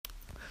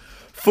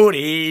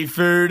Footy,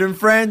 food and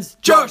friends.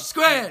 Josh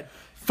Squared.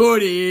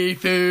 Footy,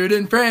 food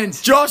and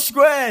friends. Josh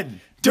Squared.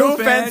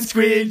 Doof and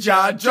Squid,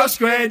 Josh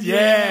Squared,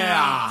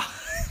 yeah.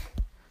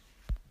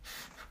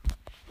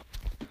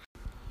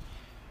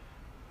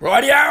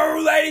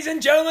 Rightio, ladies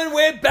and gentlemen,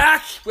 we're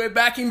back. We're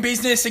back in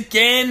business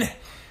again.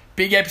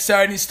 Big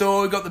episode in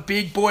store. We've got the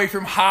big boy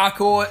from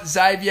Harcourt,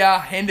 Xavier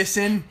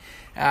Henderson.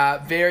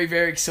 Very,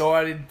 very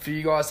excited for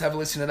you guys to have a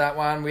listen to that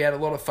one. We had a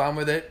lot of fun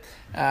with it.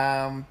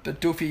 But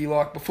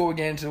Doofy, before we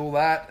get into all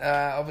that,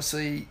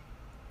 obviously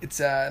it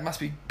must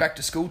be back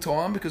to school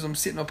time because I'm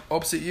sitting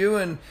opposite you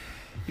and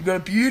you've got a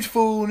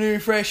beautiful new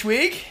fresh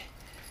wig.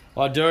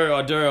 I do.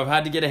 I've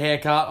had to get a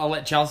haircut. I'll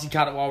let Chelsea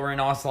cut it while we're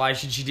in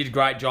isolation. She did a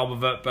great job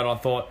of it, but I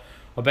thought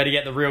I better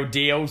get the real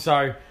deal.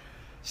 So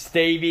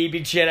Stevie,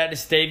 big shout out to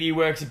Stevie,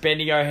 works at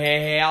Bendigo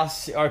Hair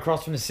House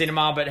across from the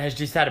cinema, but has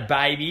just had a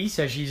baby,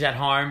 so she's at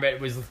home. But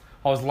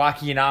I was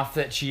lucky enough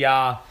that she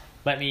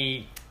let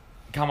me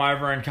come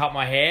over and cut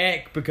my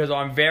hair because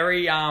I'm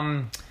very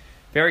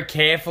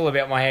careful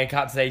about my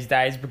haircuts these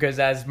days because,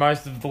 as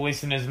most of the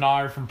listeners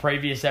know from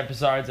previous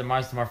episodes and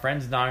most of my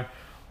friends know,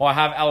 I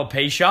have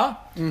alopecia.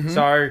 Mm-hmm.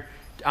 So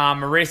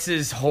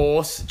Marissa's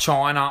horse,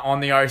 China, on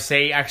the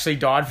OC actually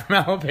died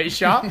from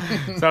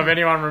alopecia. So if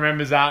anyone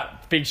remembers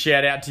that, big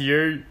shout out to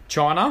you,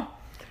 China.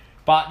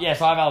 But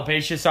yes, I have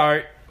alopecia,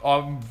 so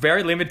I'm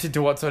very limited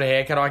to what sort of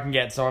haircut I can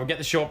get. So I get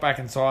the short back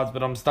and sides,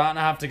 but I'm starting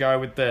to have to go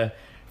with the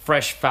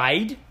fresh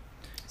fade.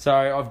 So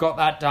I've got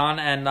that done,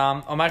 and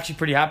I'm actually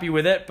pretty happy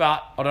with it,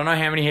 but I don't know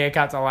how many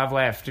haircuts I'll have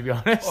left, to be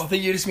honest. I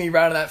think you're just going to be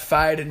running that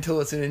fade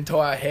until it's an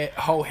entire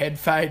whole head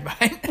fade,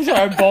 mate.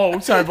 So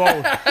bald.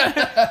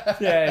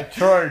 Yeah,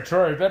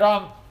 true.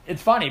 But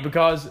it's funny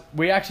because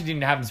we actually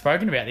haven't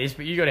spoken about this,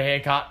 but you got a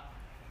haircut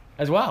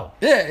as well.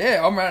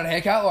 Yeah, I'm running a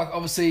haircut.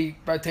 Obviously,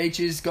 both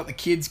teachers got the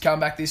kids come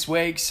back this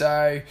week,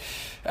 so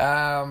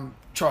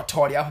try to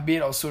tidy up a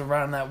bit. I was sort of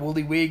running that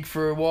woolly wig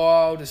for a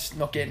while, just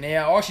not getting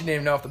out. I actually didn't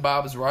even know if the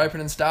barbers were open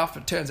and stuff,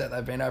 but it turns out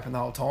they've been open the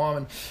whole time.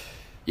 And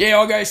yeah,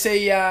 I'll go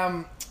see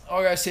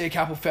a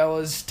couple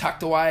fellas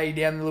tucked away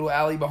down the little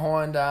alley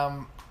behind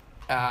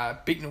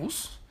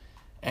Bicknells,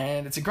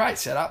 and it's a great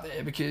setup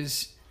there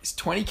because it's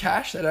 20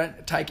 cash. They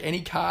don't take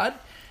any card.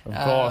 Of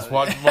course.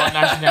 What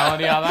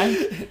nationality are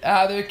they?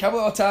 They're a couple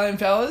of Italian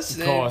fellas.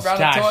 Of course,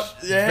 cash.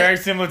 Very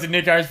similar to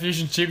Nico's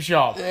Fish and Chip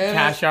Shop. Yeah,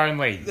 cash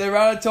only. They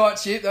run a tight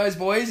ship, those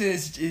boys. And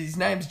his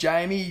name's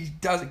Jamie. He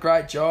does a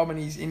great job, and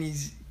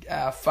his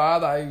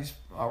father, who's,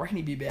 I reckon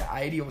he'd be about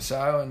 80 or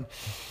so, and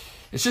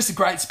it's just a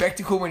great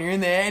spectacle when you're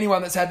in there.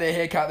 Anyone that's had their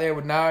hair cut there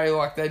would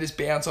know, they just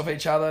bounce off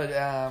each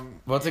other.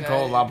 What's it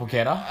called, La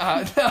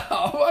Porchetta?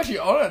 No, actually,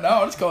 I don't know.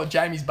 I just call it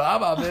Jamie's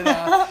Barber.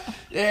 But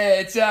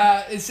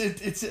yeah,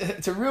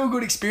 it's a real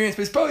good experience.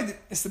 But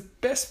it's the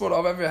best spot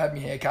I've ever had my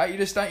hair cut. You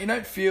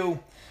don't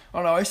feel. I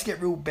don't know. I used to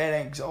get real bad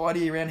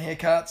anxiety around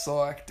haircuts.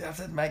 I have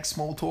to make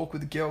small talk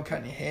with the girl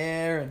cutting your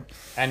hair,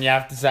 and you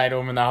have to say to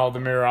them, and they hold the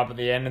mirror up at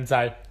the end and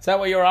say, "Is that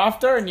what you're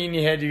after?" And in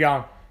your head, you're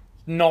going,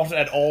 "Not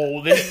at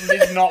all. This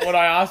is not what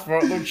I asked for.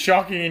 It looks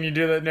shocking," and you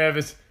do that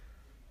nervous.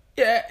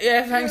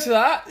 Yeah, thanks for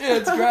that. Yeah,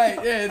 it's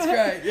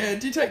great. Yeah,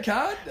 do you take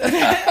card?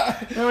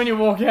 And when you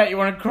walk out, you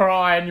want to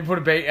cry and you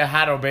put a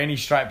hat or beanie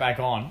straight back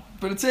on.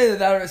 But it's either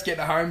that or it's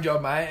getting a home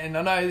job, mate. And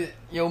I know that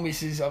your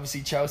missus,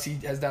 obviously Chelsea,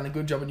 has done a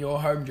good job in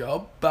your home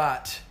job,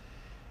 but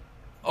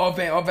I've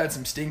had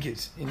some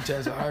stinkers in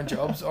terms of home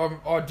jobs.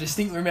 I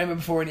distinctly remember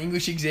before an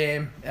English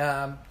exam,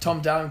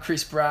 Tom Dunn,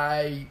 Chris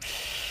Bray,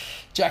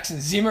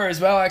 Jackson Zimmer as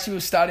well. Actually, we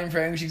were studying for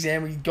our English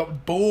exam. We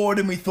got bored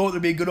and we thought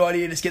it'd be a good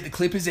idea to just get the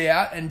clippers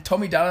out. And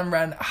Tommy Dunham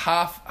ran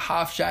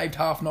half shaved,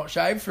 half not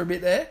shaved for a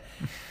bit there.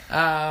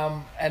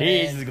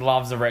 He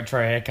loves a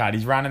retro haircut.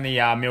 He's running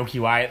the Milky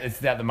Way.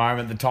 It's at the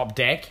moment the top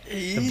deck,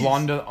 the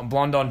blonde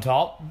on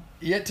top.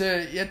 Yet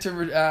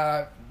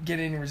to get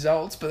any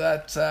results, but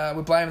that's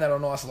we're blaming that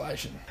on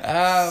isolation.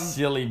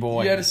 Silly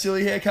boy. You had a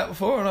silly haircut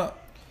before or not?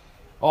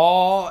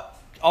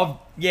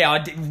 I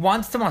did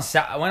once to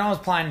myself. When I was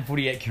playing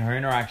footy at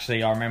Kahuna,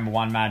 actually, I remember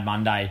one Mad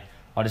Monday,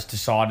 I just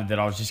decided that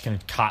I was just going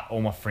to cut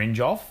all my fringe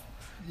off.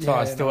 So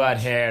I still had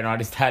hair and I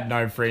just had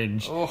no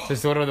fringe. Oh. So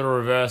sort of the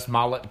reverse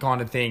mullet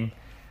kind of thing.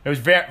 It was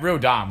real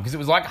dumb because it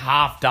was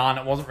half done.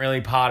 It wasn't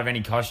really part of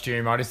any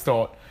costume. I just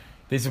thought,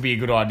 this will be a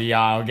good idea.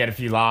 I'll get a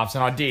few laughs.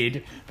 And I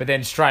did. But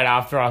then straight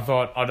after, I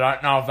thought, I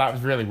don't know if that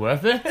was really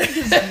worth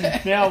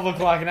it. Now I look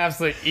like an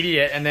absolute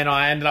idiot. And then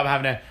I ended up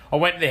I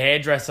went to the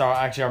hairdresser.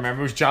 Actually, I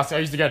remember. I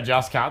used to go to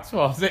Just Cuts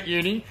while I was at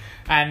uni.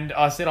 And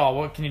I said,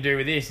 what can you do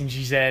with this? And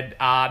she said,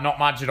 not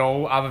much at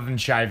all other than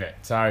shave it.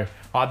 So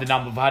I had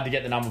to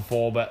get the number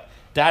 4. But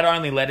Dad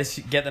only let us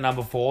get the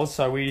number 4.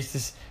 So we used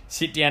to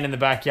sit down in the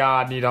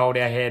backyard and he'd hold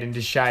our head and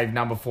just shave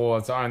number 4.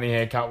 It's the only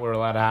haircut we're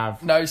allowed to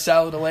have. No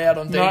salad allowed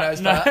on Dino's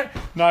part?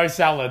 No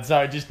salad.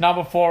 So just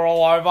number 4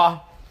 all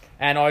over.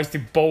 And I used to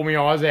bawl my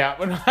eyes out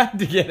when I had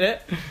to get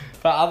it.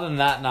 But other than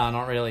that, no,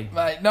 not really.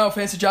 Mate, no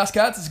offence to Just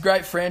Cuts. It's a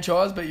great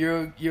franchise, but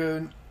you're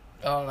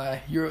I don't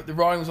know. The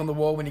writing was on the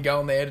wall when you go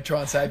on there to try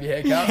and save your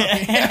haircut.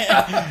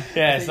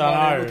 Yes,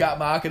 I know. Look up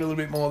market a little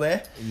bit more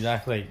there.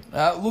 Exactly.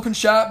 Looking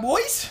sharp,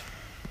 boys.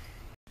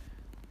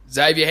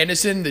 Xavier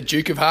Henderson, the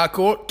Duke of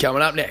Harcourt,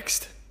 coming up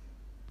next.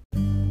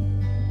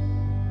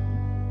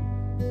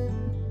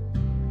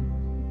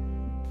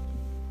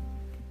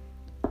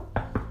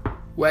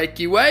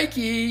 Wakey,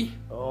 wakey.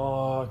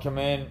 Oh, come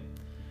in.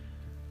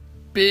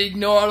 Big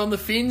night on the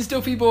fins,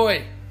 Duffy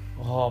boy.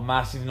 Oh,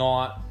 massive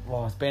night.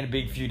 Oh, it's been a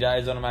big few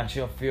days on them,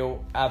 actually. I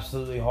feel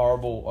absolutely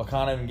horrible. I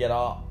can't even get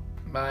up.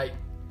 Mate,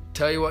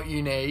 tell you what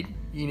you need.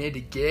 You need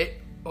to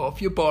get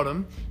off your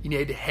bottom. You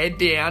need to head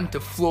down to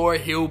Flora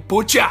Hill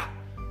Butcher.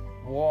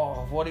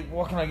 Whoa,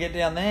 what can I get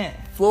down there?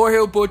 Flora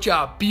Hill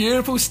Butcher.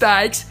 Beautiful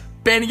steaks.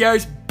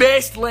 Bendigo's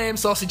best lamb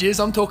sausages.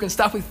 I'm talking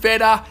stuff with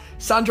feta,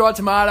 sun-dried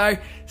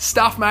tomato,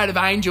 stuff made of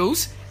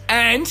angels,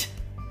 and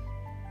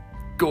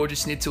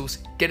gorgeous schnitzels.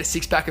 Get a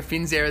 6-pack of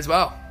fins there as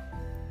well.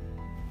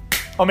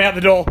 I'm out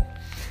the door.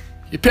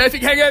 Your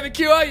perfect hangover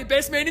cure, your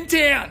best man in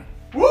town.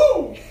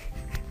 Woo!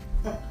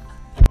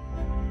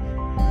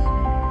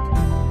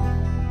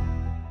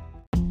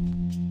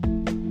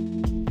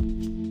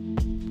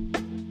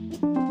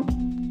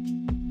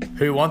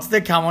 Who wants to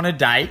come on a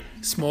date?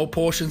 Small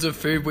portions of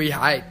food we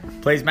hate.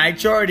 Please make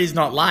sure it is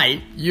not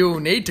late.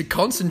 You'll need to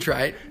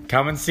concentrate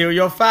Come and seal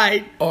your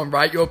fate, on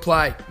Rate Your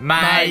Play.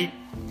 mate.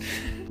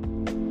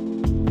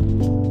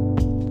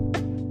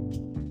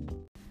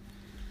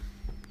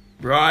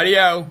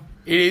 Rightio.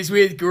 It is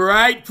with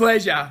great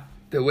pleasure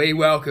that we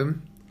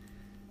welcome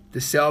the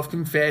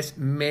self-confessed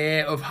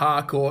Mayor of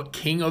Harcourt,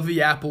 King of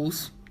the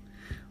Apples,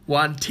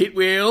 one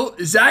titwheel,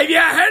 Xavier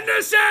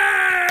Henderson!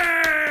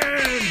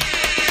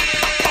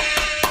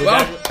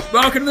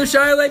 Welcome to the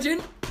show,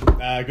 legend.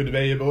 Good to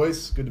be here,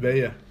 boys. Good to be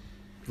here.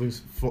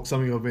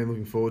 Something I've been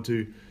looking forward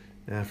to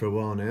for a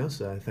while now,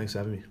 so thanks for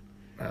having me.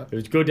 It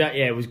was good.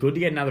 It was good to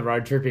get another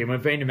road trip in.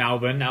 We've been to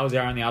Melbourne. That was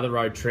our only other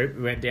road trip.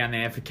 We went down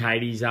there for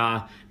Katie's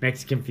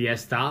Mexican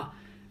Fiesta,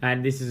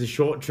 and this is a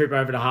short trip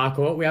over to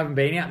Harcourt. We haven't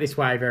been out this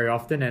way very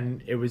often,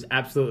 and it was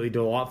absolutely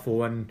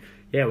delightful. And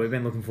yeah, we've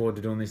been looking forward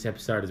to doing this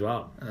episode as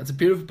well. It's a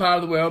beautiful part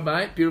of the world,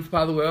 mate. Beautiful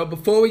part of the world.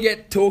 Before we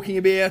get talking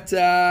about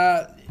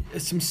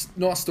some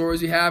nice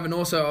stories we have, and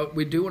also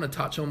we do want to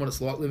touch on what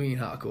it's like living in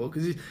Harcourt,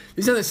 because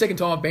this is the second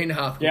time I've been to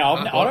Harcourt. Yeah,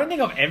 I don't think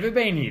I've ever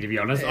been here, to be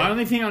honest. Yeah. The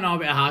only thing I know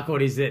about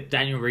Harcourt is that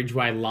Daniel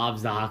Ridgway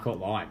loves the Harcourt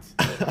Lions.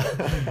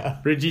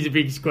 Ridgey's a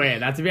big square.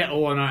 That's about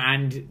all I know,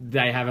 and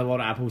they have a lot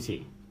of apples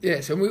here.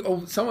 Yeah,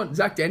 so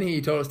Zach Denny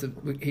told us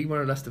he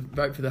wanted us to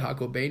vote for the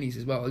Harcourt beanies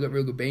as well. They got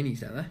real good beanies,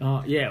 don't they?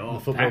 Oh, yeah. Well,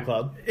 The football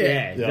club.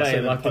 Yeah, Yeah, I they see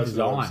them like the posted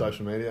on design.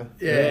 social media.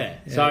 Yeah.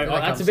 So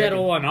that's about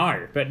all I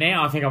know. But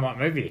now I think I might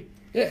move here.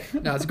 Yeah,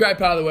 no, it's a great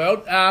part of the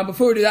world.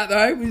 Before we do that,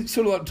 though, we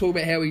sort of like to talk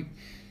about how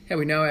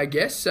we know our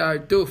guests. So,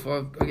 Doof,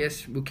 I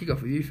guess we'll kick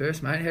off with you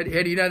first, mate. How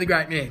do you know the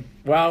great man?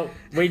 Well,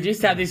 we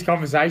just had this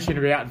conversation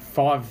about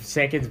 5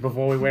 seconds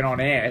before we went on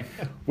air.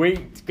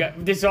 We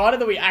decided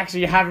that we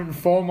actually haven't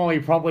formally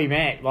probably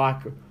met.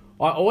 Like,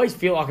 I always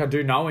feel like I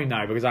do know him,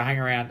 though, because I hang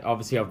around.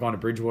 Obviously, I've gone to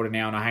Bridgewater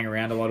now, and I hang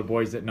around a lot of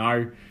boys that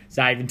know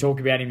Zave and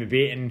talk about him a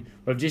bit. And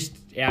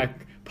our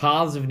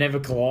paths have never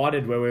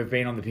collided where we've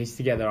been on the piss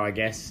together, I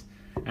guess.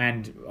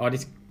 And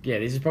this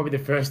is probably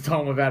the first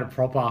time we've had a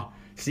proper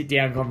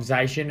sit-down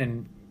conversation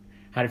and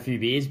had a few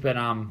beers. But,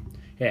 I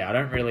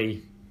don't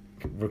really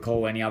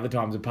recall any other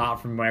times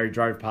apart from where he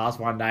drove past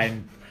one day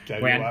and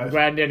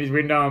wound down his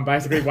window and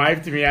basically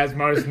waved to me as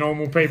most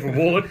normal people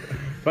would.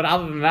 But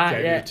other than that,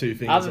 Gave you the two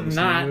fingers other than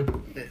on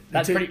the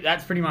that,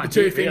 that's pretty much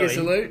The it, two-finger really.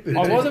 salute.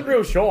 I wasn't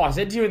real sure. I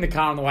said to you in the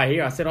car on the way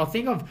here, I said, I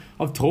think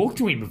I've talked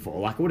to him before.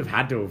 Like, I would have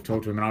had to have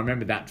talked to him. And I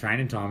remember that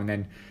training time.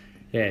 And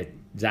then,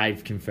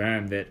 Dave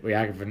confirmed that we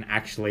haven't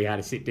actually had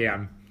a sit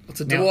down. It's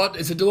a delight.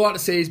 It's a delight to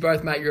see us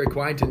both make your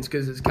acquaintance,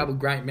 because it's a couple of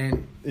great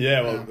men.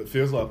 Yeah, well, it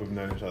feels like we've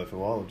known each other for a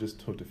while. We've just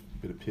took a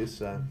bit of piss,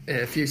 so... Yeah,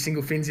 a few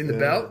single fins in the Yeah.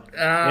 belt.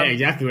 Yeah,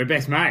 exactly. We're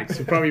best mates.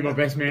 You're probably my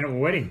best man at my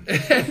wedding. You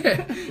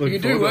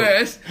can do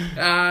worse.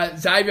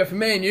 Xavier, for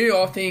me and you,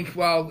 I think,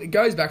 well, it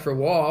goes back for a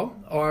while.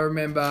 I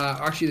remember,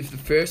 actually, the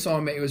first time I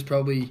met you was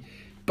probably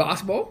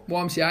basketball,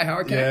 YMCA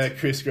Hurricanes. Yeah,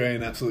 Chris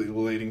Green absolutely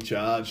leading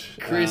charge.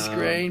 Chris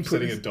Green put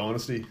setting his- a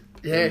dynasty.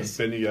 Yes.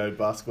 In the Bendigo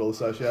Basketball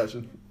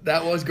Association.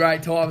 That was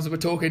great times. We're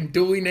talking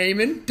Dooley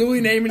Neiman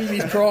in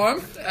his prime.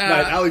 Mate,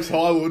 Alex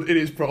Highwood in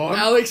his prime.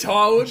 Alex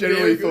Highwood.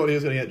 Generally very good. thought he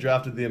was going to get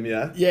drafted to the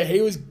NBA. Yeah,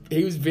 he was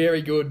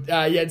very good.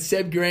 You had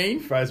Seb Green,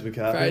 Fraser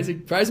McCarthy.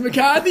 Fraser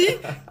McCarthy.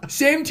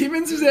 Sam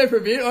Timmins was there for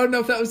a bit. I don't know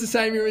if that was the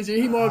same year as you.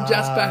 He might have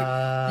just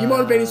back. You might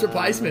have been his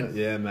replacement.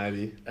 Yeah,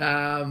 maybe.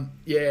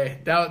 Yeah,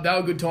 they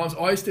were good times.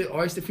 I used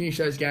to finish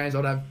those games.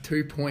 I'd have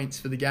 2 points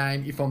for the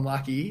game if I'm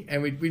lucky,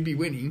 and we'd be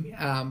winning.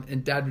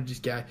 And Dad would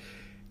just go,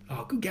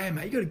 "Oh, good game,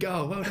 mate. You got to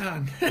go. Well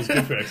done." It was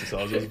good for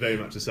exercise. It was very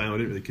much the same. I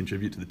didn't really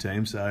contribute to the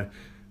team, so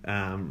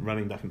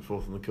running back and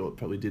forth on the court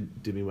probably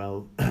did me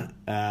well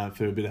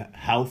for a bit of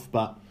health,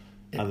 but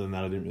other than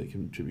that, I didn't really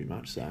contribute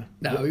much. So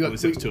No, at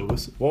least it was two of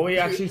us. What were you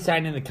actually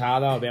saying in the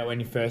car, though, about when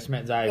you first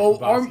met Zave for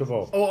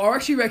basketball? I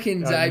actually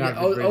reckon, Dave. no,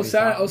 I was really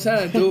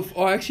saying, Doof,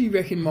 I actually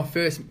reckon my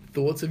first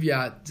thoughts of you,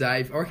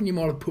 Dave. I reckon you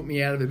might have put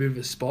me out of a bit of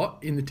a spot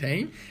in the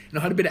team, and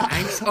I had a bit of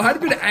angst. I had a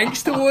bit of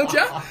angst towards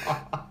you.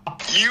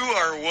 You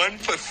are one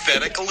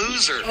pathetic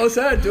loser. I was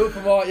saying do it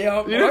for my...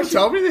 Yeah, You never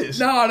told me this.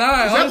 No. Is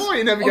that why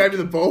you never gave me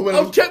the ball? When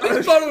I've kept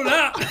this bottled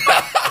up.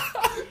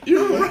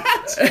 You're a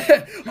rat.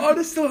 I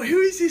just thought, who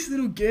is this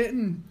little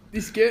Girton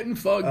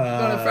flog? One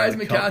of Fraser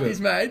McCarthy's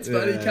mates,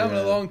 but he coming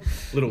along.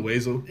 Little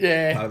weasel.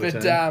 Yeah, part of the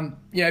but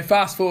team.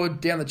 fast forward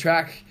down the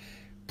track,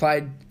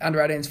 played under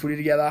 18s footy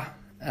together.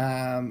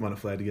 Won a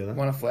flag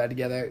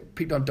together.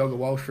 Picked on Dogger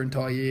Walsh for an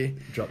entire year.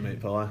 Drop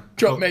meat pie.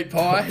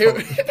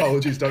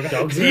 Apologies, Dogger.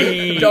 Dogs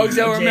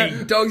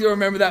will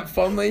remember that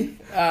fondly.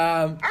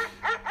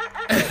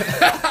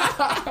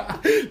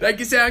 Thank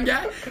you, sound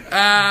guy.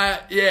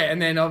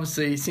 And then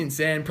obviously since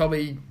then,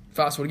 probably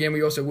fast forward again,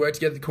 we also worked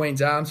together at the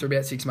Queen's Arms for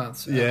about 6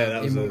 months.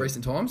 That was in more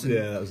recent times.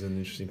 Yeah, that was an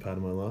interesting part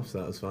of my life, so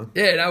that was fun.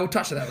 Yeah, no, we'll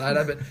touch on that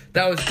later, but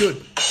that was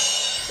good.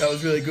 That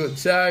was really good.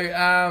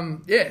 So,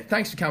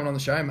 thanks for coming on the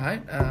show,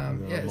 mate.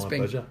 It's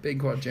been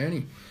quite a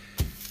journey.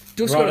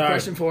 Just got a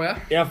question for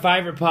you. Our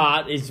favourite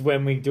part is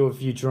when we do a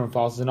few true and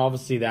falses, and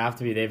obviously they have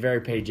to be. They're very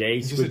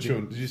PG. Did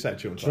you say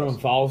true and false? True and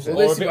false,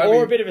 Well,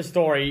 or a bit of a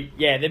story.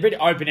 Yeah, they're a bit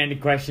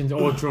open-ended questions,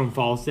 or true and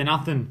false. They're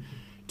nothing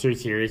too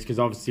serious because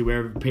obviously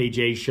we're a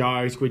PG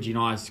show. Squidgy and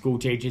I are school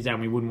teachers, and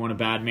we wouldn't want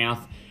to badmouth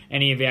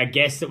any of our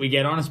guests that we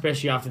get on,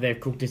 especially after they've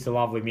cooked us a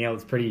lovely meal.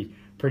 It's pretty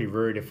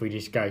rude if we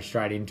just go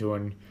straight into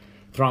and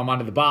throw them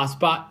under the bus.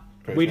 But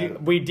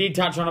we did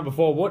touch on it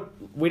before.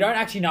 We don't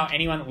actually know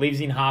anyone that lives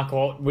in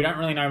Harcourt. We don't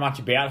really know much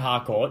about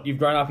Harcourt. You've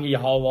grown up here your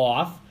whole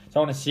life.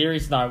 So on a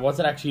serious note, what's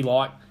it actually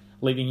like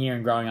living here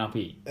and growing up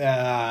here?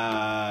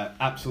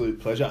 Absolute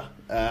pleasure.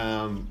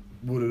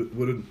 Wouldn't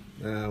want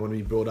to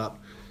be brought up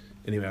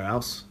anywhere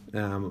else. I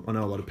know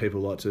a lot of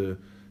people like to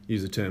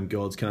use the term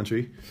God's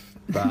country,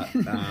 but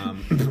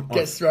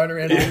gets thrown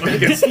around.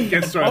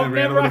 Gets thrown I've around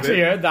never a little actually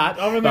bit. heard that.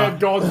 I've only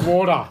heard God's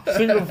water,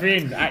 single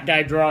fin at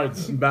Gage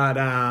Roads. But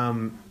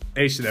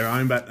each to their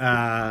own. But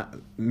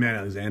Mount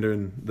Alexander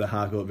and the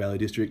Harcourt Valley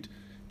District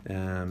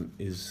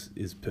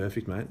is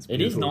perfect, mate. It's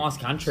It is beautiful. nice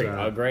country. So-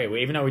 I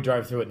agree. Even though we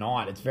drove through at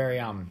night, it's very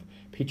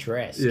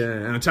picturesque. Yeah,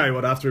 and I tell you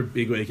what, after a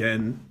big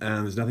weekend,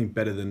 there's nothing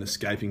better than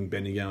escaping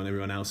Bendigo and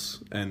everyone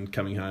else and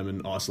coming home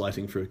and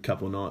isolating for a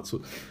couple of nights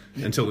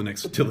until the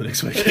next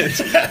weekend.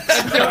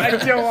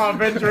 until I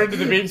venture into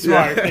the big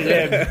smoke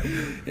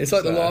again. It's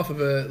like the life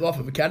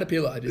of a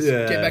caterpillar. Just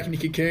get back in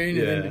your cocoon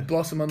and then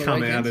blossom on the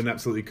Come weekends. out and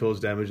absolutely cause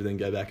damage and then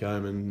go back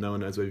home and no one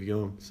knows where you've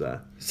gone.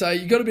 So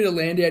you got a bit of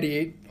land out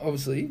here,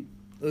 obviously.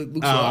 It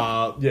looks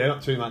like. Yeah,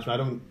 not too much, mate.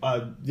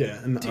 A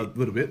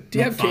little bit. Do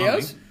you have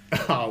cows?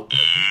 Oh.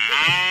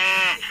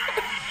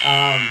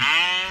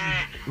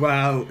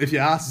 Well, if you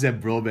ask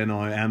Zeb Broadbent,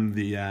 I am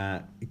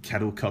the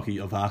cattle cocky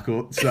of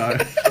Harcourt. So,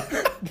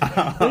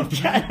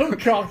 Cattle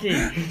cocky.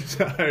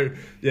 so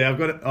yeah,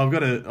 I've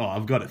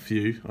got a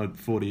few,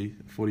 40,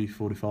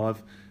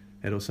 45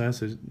 head or so.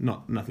 So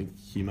nothing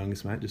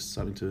humongous, mate. Just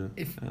something to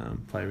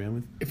play around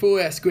with. If all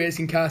our squares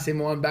can cast their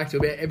mind back to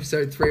about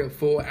episode 3 or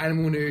 4,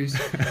 Animal News,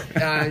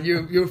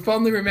 you'll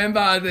fondly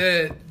remember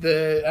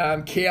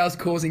the cows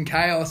causing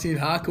chaos in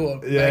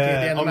Harcourt.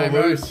 Yeah, down on the the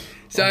main road. loose.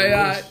 So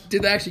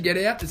did they actually get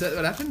out? Is that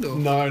what happened? Or?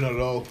 No, not at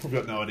all. I've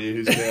got no idea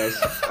whose cows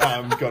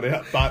got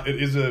out, but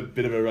it is a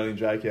bit of a running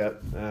joke out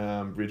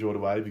Bridgewater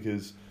Way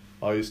because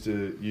I used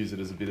to use it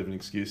as a bit of an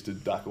excuse to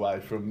duck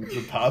away from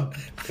the pub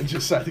and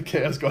just say the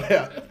cows got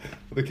out.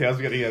 The cows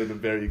were getting out at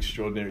very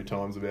extraordinary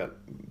times, about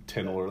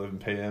 10 or 11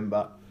 p.m.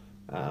 But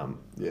that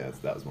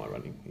was my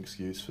running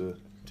excuse to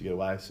get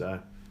away. So.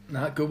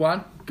 No, good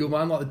one,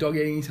 like the dog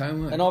eating his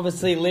homework. And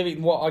obviously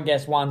living, I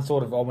guess one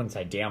sort of, I wouldn't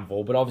say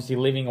downfall, but obviously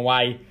living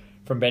away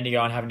from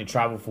Bendigo and having to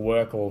travel for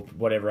work or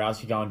whatever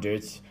else you go and do,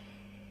 it's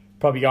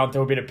probably going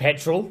through a bit of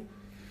petrol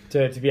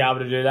to be able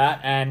to do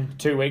that. And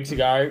 2 weeks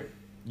ago,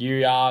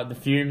 the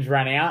fumes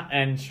ran out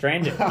and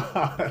stranded.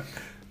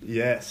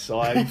 Yes,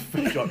 I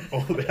forgot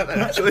all about that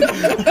actually.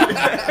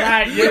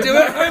 Mate, We're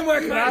doing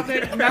homework,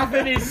 mate.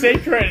 nothing is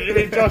secret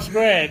with Josh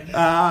Grant.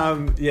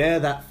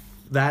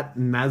 That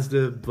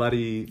Mazda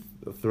bloody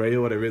 3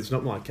 or whatever. It's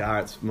not my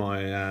car. It's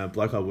my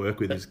bloke I work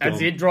with.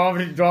 That's it.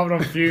 Driving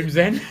on fumes.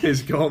 Then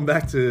He's gone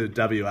back to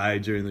WA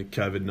during the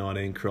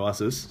COVID-19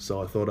 crisis.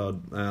 So I thought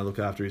I'd look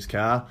after his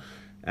car,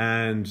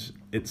 and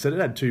it said it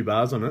had 2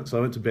 bars on it. So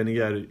I went to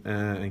Bendigo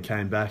and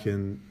came back,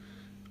 and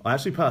I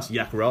actually passed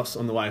Yak Ross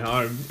on the way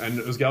home, and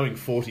it was going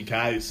 40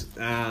 k's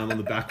on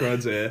the back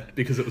roads there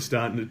because it was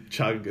starting to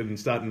chug and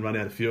starting to run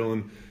out of fuel.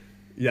 And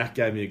Yak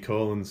gave me a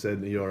call and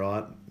said, "Are you all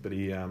right?" But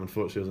he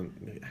unfortunately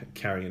wasn't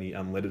carrying any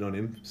unleaded on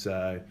him.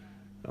 So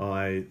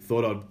I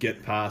thought I'd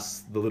get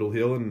past the little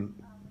hill and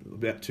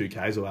about 2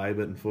 k's away,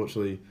 but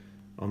unfortunately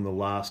on the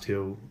last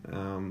hill,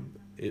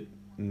 it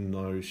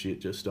no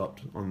shit, just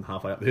stopped on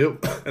halfway up the hill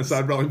and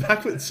started rolling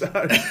backwards. So,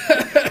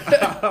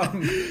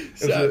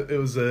 it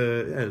was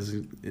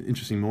an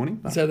interesting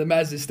morning. So the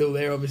Mazda's still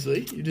there,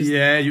 obviously. You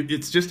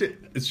just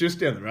It's just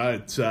down the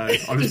road. So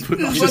I just put.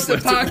 What's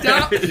it parked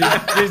up?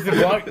 Does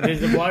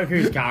the bloke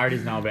whose car it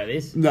is know about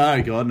this?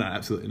 No, God, no,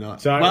 absolutely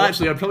not. So, well,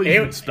 actually, I probably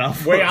use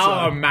stuff. We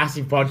are a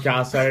massive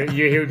podcast, so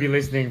he would be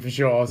listening for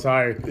sure.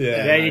 So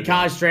your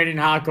car's stranded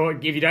in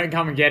Harcourt. If you don't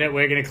come and get it,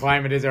 we're going to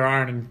claim it as our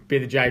own and be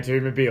the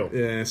J2 mobile.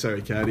 Yeah,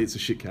 sorry, Cody. It's a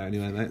shit car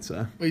anyway, mate. So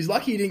Well, he's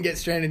lucky he didn't get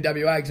stranded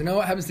in WA, because I know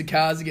what happens to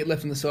cars that get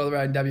left on the side of the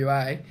road in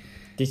WA.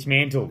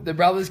 Dismantled. The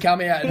brothers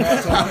come out at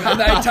night time and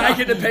they take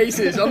it to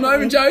pieces. I'm not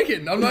even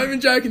joking.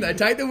 They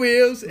take the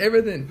wheels,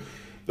 everything.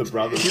 the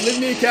brothers. If you live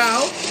near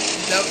Carl,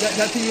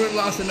 that thing wouldn't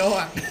last a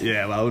night.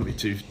 Yeah, well, I wouldn't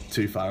be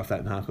too far off that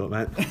in Harcourt,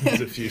 mate.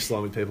 There's a few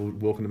slimy people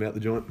walking about the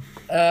joint.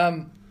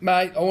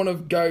 Mate, I want to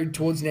go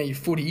towards now your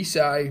footy.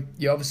 So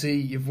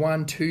you've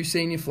won 2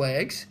 senior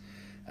flags.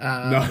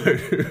 No,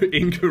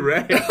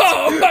 incorrect.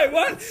 Oh, wait,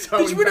 what? So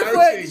Did you win a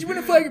flag? Did you win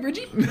a flag at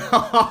Bridgie? No,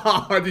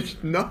 I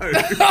didn't know.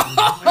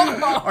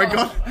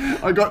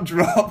 I got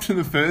dropped in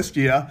the first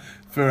year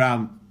for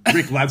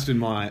Rick Ladston,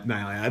 my name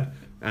I had.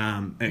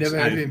 Never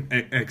heard of him.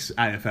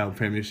 Ex-AFL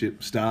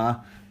Premiership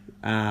star.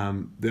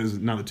 There's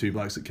another 2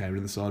 blokes that came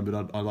in the side,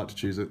 but I'd like to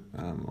choose it.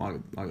 I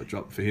got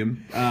dropped for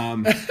him.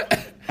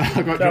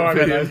 I got dropped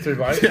for him. Those 2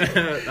 blokes.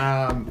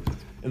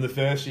 In the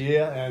first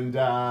year, and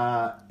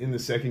in the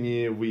second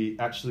year, we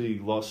actually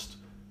lost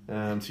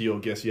to your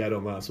guest you had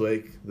on last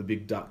week, the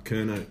big duck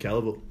Kerno at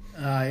Calibre.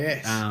 Ah,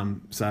 yes.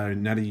 So,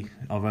 Natty,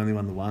 I've only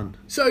won the 1.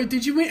 So,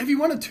 did you win? Have you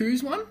won a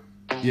 2s one?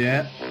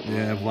 Yeah,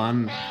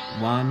 one,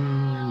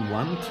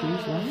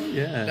 2s 1.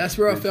 Yeah, That's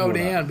where I fell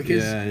down,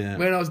 because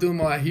when I was doing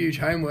my huge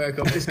homework,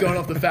 I've just gone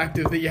off the fact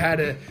that you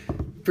had a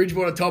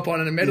Bridgewater top on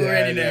and a medal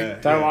around your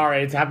neck. Don't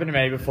worry, it's happened to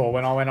me before.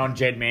 When I went on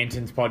Jed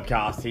Manton's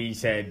podcast, he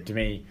said to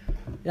me,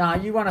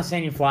 you won a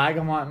senior flag.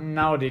 I'm like,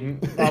 no, I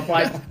didn't. I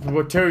played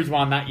 2s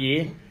 1 that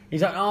year.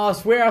 He's like, I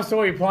swear I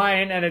saw you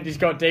playing, and it just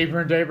got deeper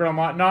and deeper. I'm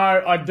like, no,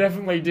 I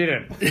definitely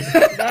didn't.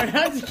 Don't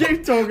have to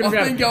keep talking about it.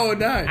 I think I would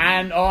know.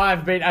 And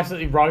I've been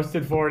absolutely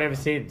roasted for it ever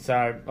since, so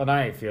I don't know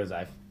how it feels,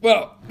 Dave.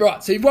 Well,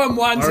 right, so you've won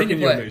 1 senior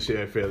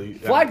flag. Fairly,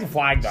 Flag to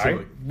flag,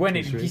 though.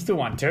 silly. You still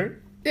won 2.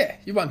 Yeah,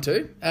 you won 2.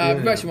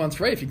 You've actually won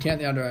 3 if you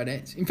count the under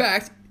 18s. In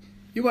fact,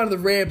 you're one of the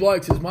rare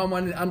blokes who's won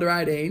 1 in under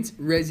 18s,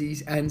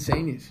 resis, and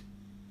seniors.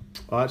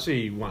 I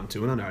actually won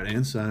 2 in under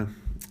 18, so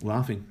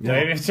laughing. So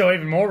it's still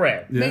even more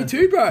rare. Yeah. Me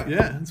too, bro.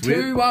 Yeah, it's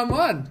 2, 1,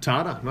 1.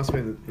 Tata must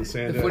have been the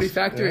sand. The footy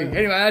factory. Yeah.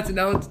 Anyway, that's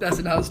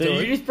another So story.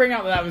 you just bring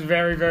up that was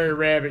very, very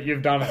rare, but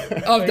you've done it.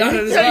 I've done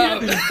it as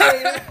well.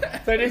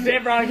 So just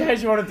everyone, in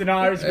case you wanted to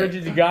know, it's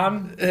Richard's a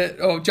gun.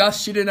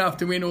 Just shit enough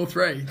to win all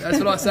 3. That's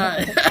what I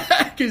say.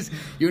 Because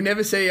you'll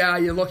never see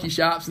your Lockie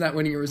Sharps and that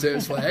winning a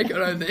reserves flag, I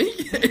don't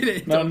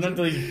think. No, not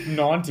until he's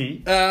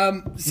 90.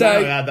 No,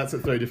 that's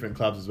at 3 different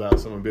clubs as well,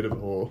 so I'm a bit of a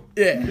whore.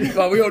 Yeah,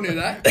 well, we all knew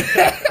that.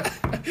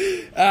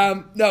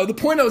 No, the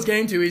point I was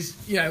getting to is,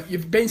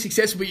 you've been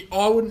successful, but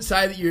I wouldn't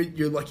say that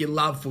you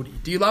love footy.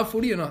 Do you love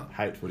footy or not?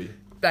 Hate footy.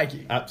 Thank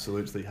you.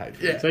 Absolutely hate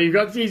footy. Yeah. So you've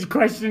got his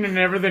question and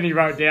everything he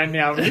wrote down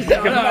now.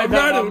 I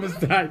wrote it.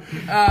 Mistake.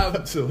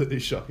 Absolutely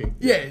shocking.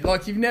 Yeah,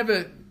 you've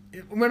never...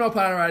 When I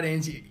play on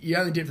 18s, you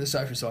only did it for the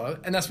social side of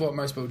it, and that's what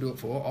most people do it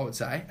for, I would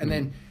say. And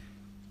then,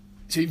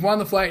 so you've won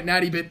the flag at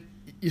Natty, but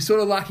you're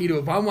sort of lucky to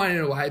have won 1 in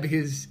a way,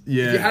 because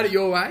if you had it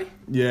your way...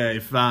 Yeah,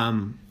 if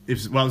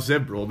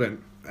Zeb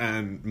Broadbent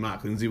and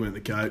Mark Lindsay weren't the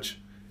coach,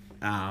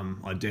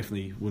 I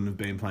definitely wouldn't have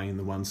been playing in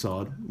the 1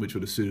 side, which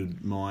would have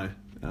suited my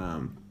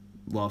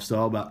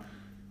lifestyle. But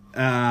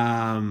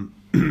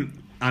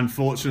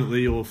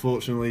unfortunately, or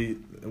fortunately,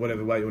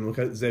 whatever way you want to look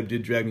at it, Zeb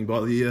did drag me by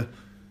the ear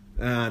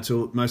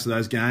to most of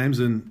those games,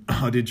 and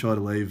I did try to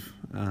leave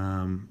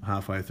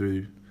halfway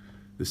through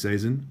the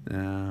season.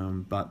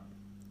 But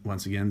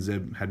once again,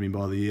 Zeb had me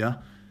by the ear.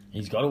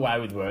 He's got away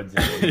with words.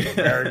 He's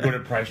very good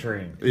at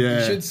pressuring. Yeah.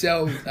 You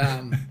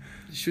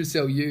should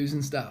sell used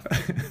and stuff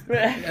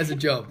as a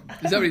job.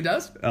 Is that what he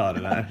does? Oh, I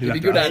don't know. He'd be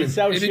good at it.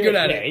 He'd be good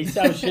at it. He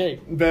sells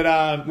shit.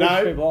 But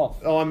people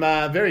off. I'm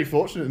very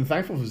fortunate and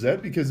thankful for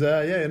Zeb, because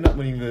ended up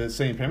winning the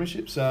senior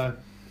premiership,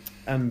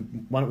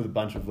 and won it with a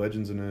bunch of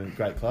legends and a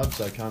great club,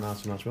 so can't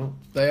ask for much more.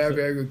 They are a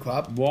very good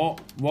club. While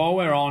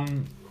we're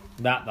on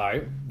that,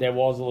 though, there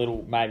was a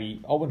little,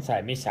 maybe, I wouldn't say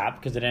a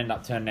mishap, because it ended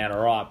up turning out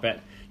all right,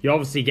 but you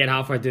obviously get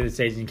halfway through the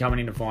season, coming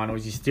into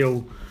finals, you're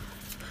still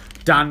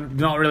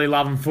not really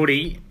loving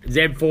footy.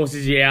 Zeb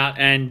forces you out,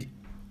 and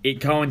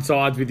it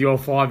coincides with your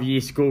 5-year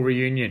school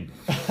reunion.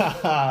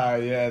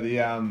 Yeah,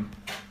 the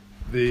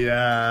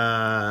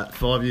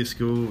 5-year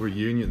school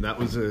reunion. That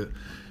was a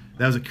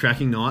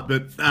cracking night,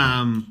 but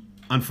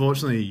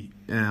unfortunately,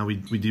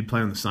 we did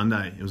play on the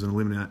Sunday. It was an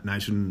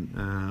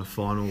elimination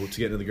final to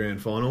get into the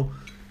grand final,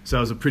 so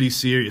it was a pretty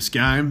serious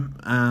game.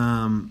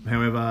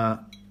 However,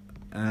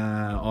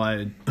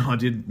 I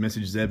did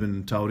message Zeb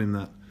and told him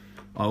that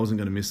I wasn't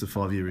going to miss the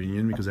 5-year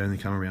reunion, because they only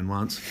come around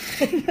once.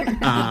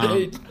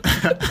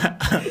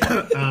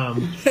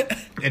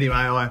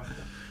 Anyway,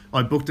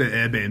 I booked an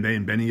Airbnb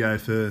in Bendigo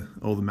for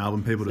all the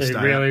Melbourne people to So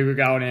stay. really, we're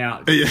going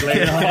out.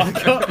 Yeah.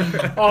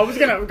 I'll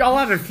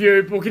have a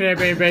few, book an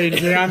Airbnb in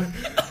town.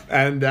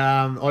 And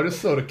I just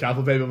thought a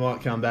couple of people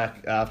might come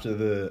back after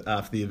the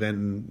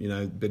event, and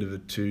a bit of a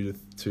 2 to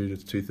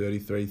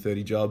 2:30,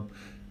 3:30 job,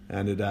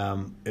 and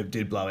it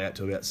did blow out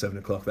till about 7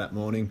 o'clock that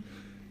morning.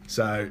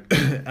 So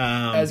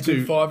As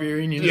good 5-year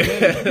union.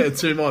 yeah,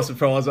 to my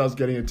surprise, I was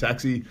getting a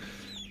taxi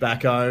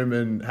back home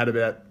and had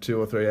about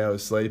 2 or 3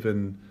 hours sleep,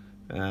 and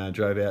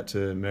drove out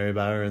to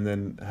Maryborough, and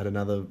then had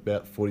another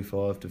about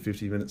 45 to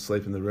 50 minutes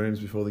sleep in the rooms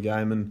before the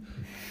game,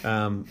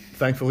 and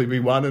thankfully we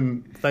won,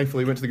 and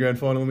thankfully went to the grand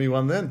final and we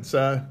won then.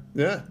 So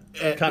yeah,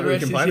 can't really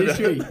complain about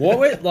it.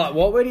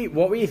 What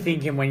were you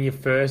thinking when you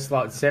first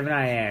 7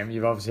 a.m.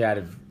 You've obviously had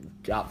a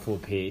gut full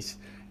of piss,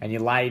 and you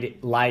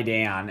lay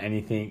down and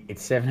you think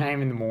it's 7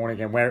 a.m. in the morning,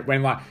 and when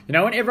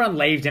everyone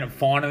leaves and it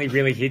finally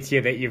really hits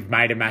you that you've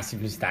made a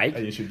massive mistake.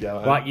 And you should go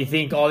home. You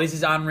think, oh, this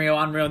is unreal,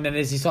 and then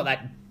there's this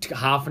that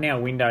half an hour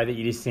window that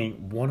you just think,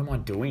 what am I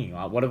doing?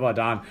 What have I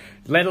done?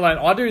 Let alone,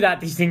 I do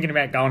that just thinking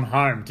about going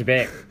home to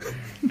bed.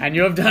 And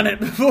you've done it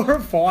before a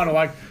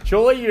final.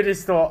 Surely you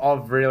just thought,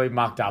 I've really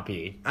mucked up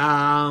here.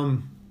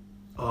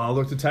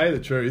 Look, to tell you the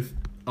truth,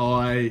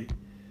 I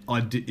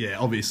did. Yeah,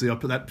 obviously, I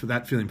put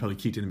that feeling probably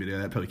kicked in a bit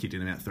earlier. That probably kicked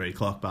in about 3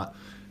 o'clock. But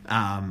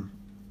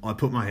I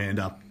put my hand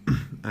up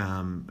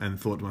and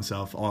thought to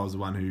myself, I was the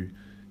one who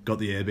got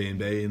the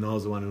Airbnb, and I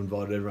was the one who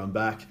invited everyone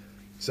back.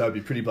 So it'd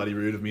be pretty bloody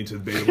rude of me to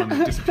be the one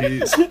that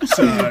disappears.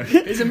 So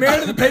he's a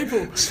man of the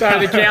people. So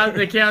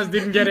the cows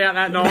didn't get out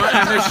that night,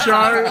 and the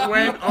show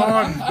went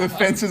on. The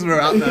fences were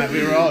up, mate.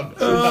 We were on.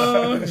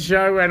 The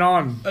show went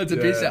on. That's a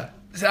pisser.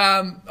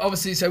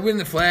 Obviously, so winning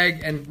the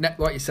flag, and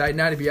like you say,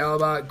 Natty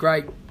Bialaba,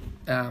 great,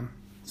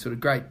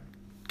 great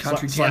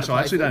country town.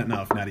 I actually don't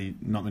know if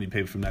not many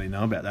people from Natty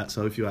know about that.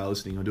 So if you are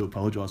listening, I do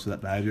apologise for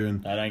that behaviour.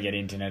 And they don't get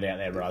internet out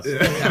there, bros.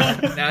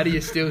 Natty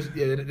is still,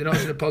 they're not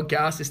on the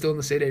podcast. They're still on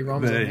the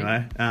CD-ROMs. But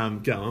anyway,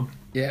 go on.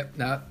 Yeah,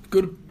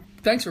 good.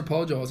 Thanks for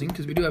apologising,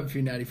 because we do have a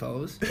few Natty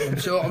followers.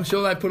 I'm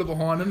sure they put it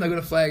behind them. They got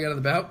a flag under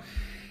the belt.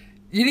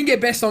 You didn't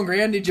get best on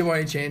ground, did you, by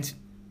any chance?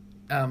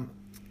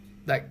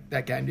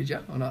 That game, did you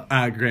or not?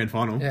 Grand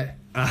final. Yeah.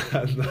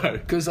 No.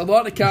 Because I'd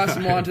like to cast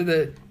your mind to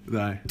the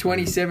No.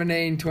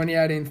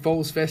 2017-2018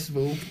 Falls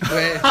Festival,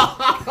 where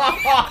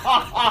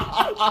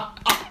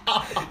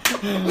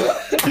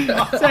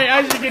So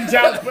as you can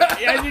tell,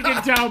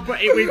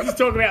 we just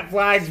talk about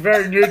flags,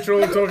 very neutral,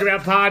 talk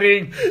about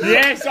partying.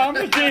 Yes, I'm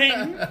the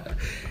king.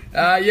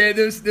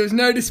 there was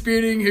no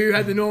disputing who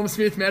had the Norm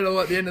Smith medal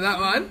at the end of that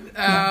one.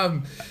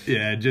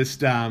 Yeah,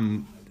 just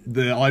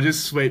I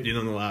just swept in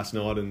on the last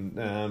night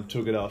and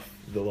took it off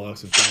the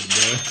likes of David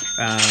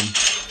Burr.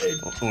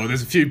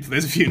 There's a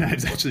few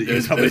names actually.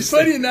 There's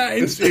plenty of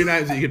names. There's a few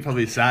names that you could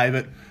probably say,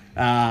 but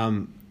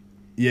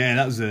yeah,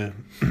 that was a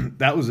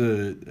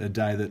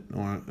day that,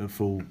 or a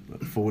full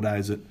 4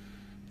 days that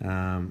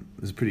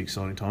was a pretty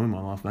exciting time in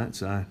my life, mate.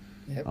 So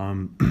Yep.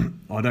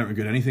 I don't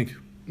regret anything.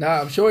 No,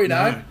 I'm sure you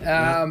don't.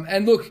 No.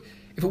 And look,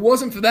 if it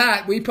wasn't for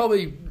that, we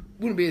probably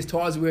wouldn't be as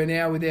tight as we are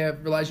now with our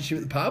relationship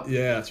with the pub.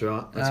 Yeah, that's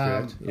right. That's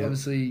correct. Yeah.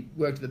 Obviously,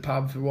 worked at the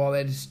pub for a while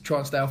there, just try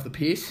and stay off the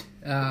piss,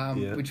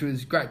 which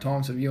was great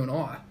times for you and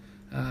I.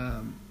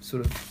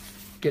 Sort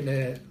of getting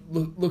to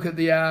look at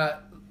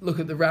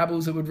the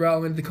rabbles that would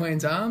roll into the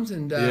Queen's Arms,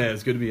 and yeah,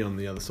 it's good to be on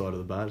the other side of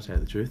the bar, to tell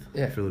you the truth.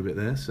 Yeah. For a little bit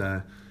there.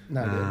 So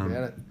no doubt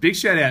about it. big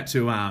shout out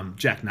to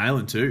Jack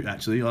Nayland too.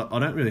 Actually, I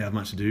don't really have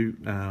much to do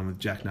with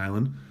Jack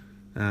Nayland.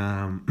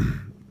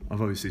 I've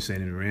obviously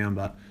seen him around,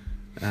 but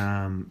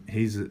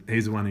he's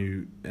the one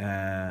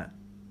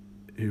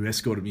who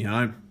escorted me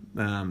home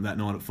that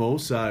night at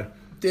Falls. So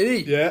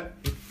Did he? yeah,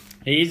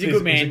 He's a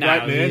good man, he's a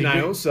great man,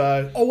 Nails.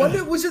 So I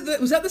wonder, was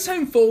that the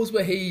same Falls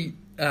where he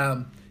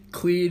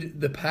cleared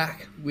the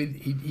pack with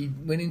he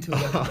went into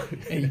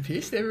it and he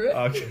pissed everywhere?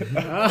 okay.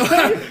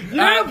 You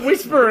don't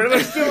whisper it,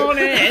 we're still on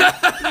air.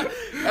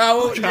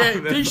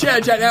 Big shout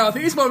out Jack now. I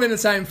think this might have been the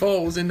same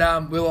Falls, and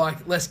we're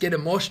like, let's get a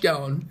mosh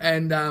going.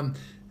 And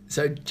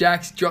so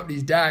Jack's dropped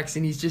his dax,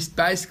 and he's just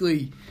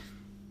basically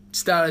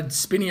started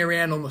spinning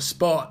around on the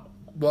spot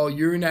while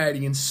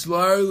urinating, and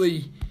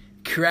slowly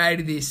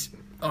created this,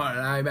 I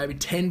don't know, maybe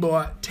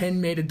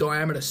 10 metre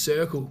diameter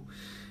circle.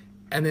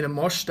 And then a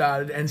mosh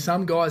started, and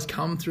some guys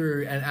come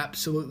through and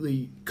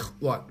absolutely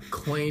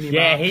clean him up.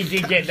 Yeah, he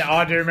did get that.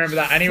 I do remember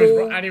that, and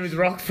he was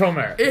rocked from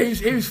her.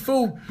 He was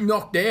full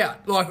knocked out.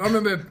 I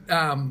remember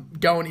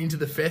going into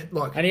the fest,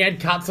 and he had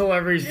cuts all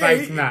over his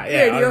face and that.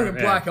 Yeah, he had a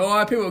black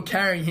eye. People were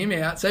carrying him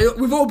out. So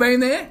we've all been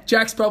there.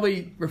 Jack's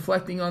probably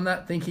reflecting on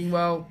that, thinking,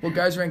 well, what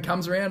goes around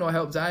comes around. I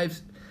help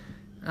Dave.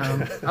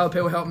 Other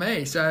people help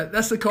me. So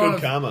that's the kind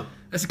Good karma.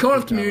 That's the kind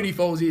of community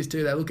Falls is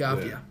too. They look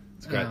after you.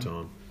 It's a great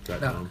time.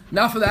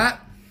 Enough of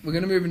that. We're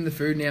going to move into the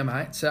food now,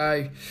 mate.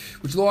 So,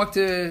 would you like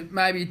to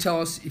maybe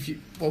tell us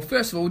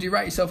first of all, do you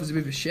rate yourself as a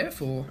bit of a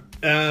chef, or?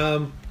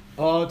 To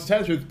tell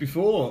the truth,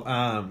 before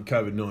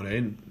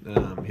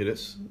COVID-19 hit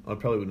us, I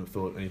probably wouldn't have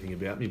thought anything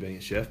about me being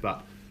a chef,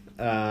 but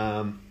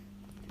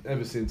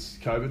ever since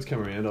COVID's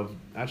come around, I've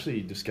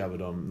actually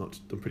discovered I'm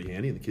pretty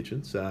handy in the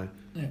kitchen. So,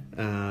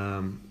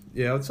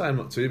 I'd say I'm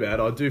not too bad.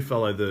 I do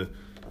follow the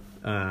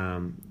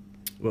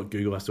what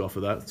Google has to offer.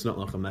 That it's not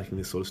like I'm making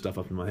this sort of stuff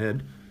up in my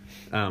head.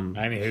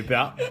 Amy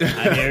Hooper.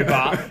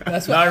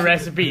 That's No what-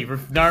 recipe.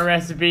 No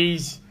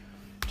recipes.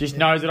 Just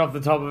knows it off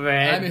the top of her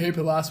head. Amy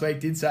Hooper last week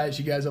did say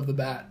she goes off the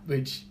bat,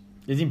 which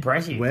It's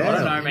impressive. Wow. I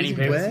don't know many It's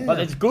people. impressive. But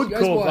it's good she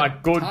goes cook. by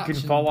Like good touch can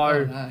and- follow. I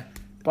don't know.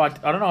 But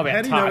I don't know about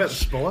How do touch. you know about the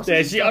spices Yeah,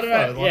 and she, I don't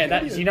stuff, know. though? Yeah, Like, how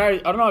do that's you- I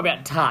don't know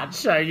about touch.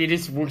 So she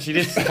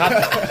just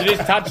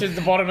touches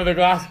the bottom of the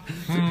glass.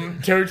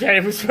 2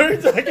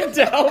 tablespoons, I can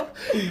tell.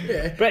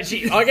 Yeah. But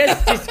I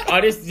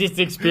guess just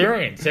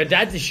experience. Her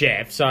dad's a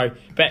chef, so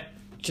but.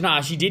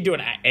 She did do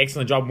an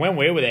excellent job. When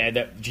we were there, I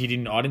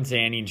didn't see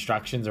any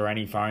instructions or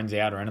any phones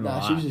out or anything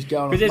like that. she was just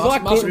going 'Cause there's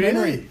like muscle good,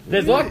 memory.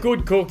 There's like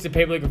good cooks and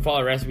people who can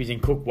follow recipes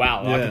and cook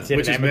well. I consider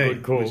which is them me. a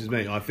good cook. Which is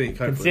me. I think.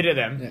 Hopefully. Consider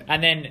them. Yeah.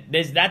 And then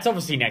that's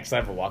obviously next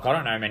level. Like, I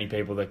don't know many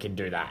people that can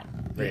do that,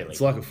 really.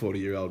 It's like a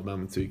 40-year-old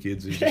mum with 2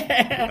 kids who just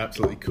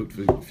absolutely cooked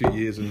for a few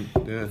years and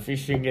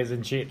Fish fingers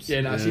and chips.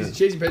 Yeah, no,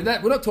 she's impressive.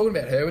 That, we're not talking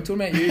about her. We're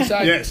talking about you.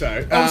 So Yeah,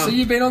 so, obviously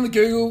you've been on the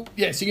Google.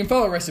 Yeah, so you can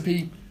follow a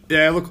recipe.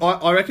 Yeah, look,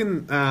 I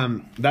reckon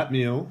that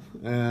meal,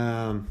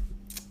 the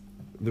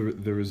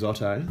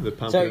risotto, the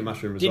pumpkin So, and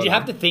mushroom risotto. did you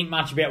have to think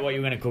much about what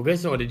you were going to cook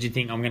us, or did you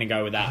think I'm going to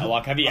go with that?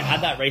 Like, have you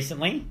had that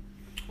recently?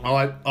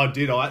 I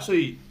did. I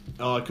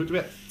cooked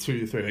about 2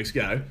 to 3 weeks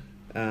ago.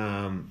 Had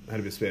a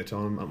bit of spare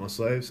time up my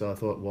sleeve, so I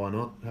thought, why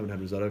not? Haven't had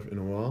risotto in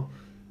a while.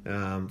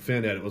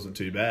 Found out it wasn't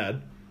too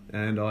bad.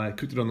 And I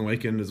cooked it on the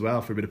weekend as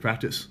well for a bit of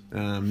practice,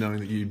 knowing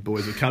that you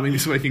boys are coming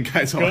this week in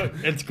case Good.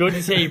 It's good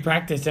to see you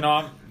practice, and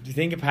I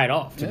think it paid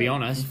off, to be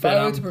honest.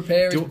 Failure to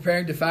prepare is do-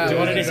 preparing to fail. do you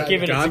want to just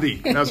give it a Gandhi.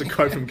 That was a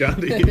quote from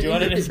Gandhi. Do you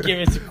want to just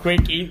give us a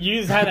quick... You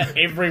just had it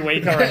every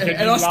week, I reckon.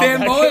 And I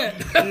stand by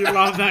it. You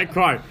love that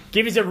quote.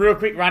 Give us a real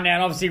quick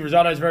rundown. Obviously,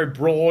 risotto is very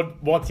broad.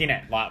 What's in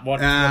it? Like,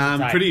 what's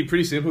it take?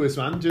 Pretty simple, this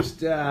one.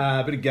 Just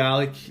a bit of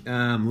garlic,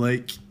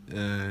 leek,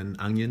 and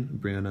onion,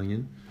 brown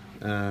onion.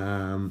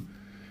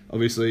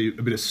 Obviously,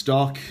 a bit of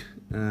stock.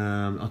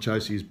 I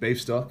chose to use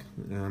beef stock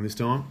this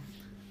time.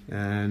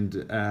 And,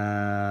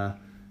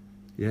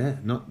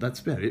 that's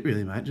about it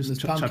really, mate. Just There's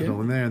chuck it pumpkin.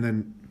 all in there. And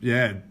then,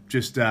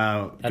 just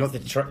That's got the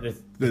the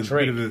trick.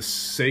 bit of a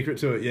secret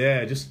to it.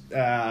 Yeah, just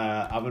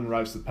oven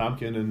roast the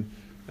pumpkin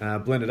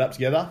and blend it up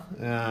together.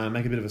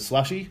 Make a bit of a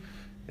slushy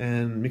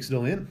and mix it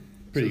all in.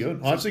 Pretty good.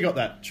 I actually got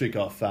that trick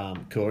off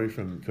Corey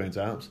from Queen's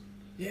Arms.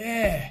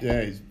 Yeah.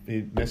 Yeah,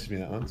 he messaged me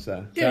that one.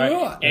 So Yeah,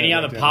 So, right. any Yeah,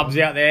 other yeah. pubs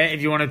out there,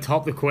 if you want to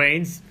top the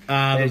Queens,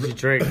 there's your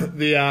trick.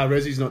 the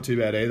Resi's not too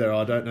bad either.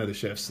 I don't know the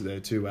chefs there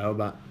too well,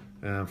 but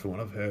from what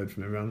I've heard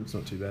from everyone, it's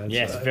not too bad.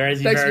 Yes, so. very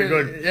Thanks very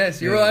for- good. Yes,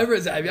 you're all over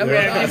it, Xavier.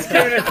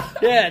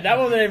 Yeah, that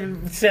wasn't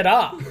even set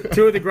up.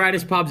 2 of the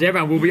greatest pubs ever,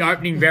 and we'll be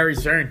opening very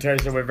soon too.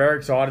 So we're very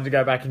excited to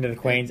go back into the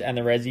Queens and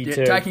the Resi Yeah,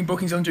 to taking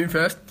bookings on June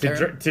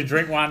 1st. to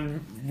drink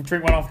one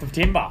off the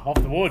timber,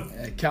 off the wood.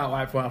 Can't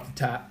wait for one off the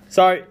tap.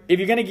 So if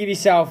you're going to give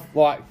yourself,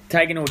 like,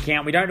 take into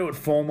account, we don't do it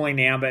formally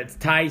now, but it's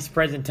taste,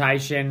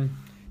 presentation,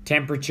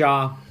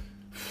 temperature,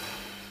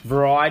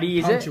 variety,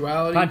 is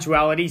Punctuality. it?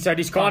 Punctuality. So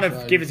just kind of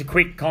Punctuality. give us a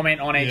quick comment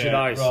on each of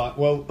those. Right.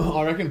 Well,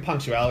 I reckon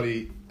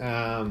punctuality.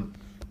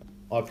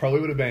 I probably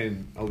would have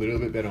been a little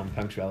bit better on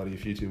punctuality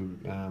if you two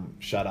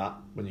shut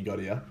up when you got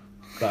here.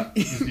 But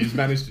you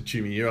managed to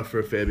chew my ear off for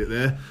a fair bit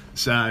there.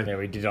 So, Yeah,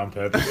 we did it on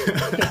purpose.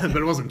 but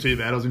it wasn't too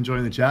bad. I was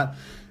enjoying the chat.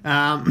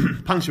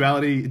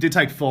 Punctuality. It did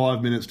take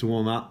 5 minutes to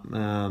warm up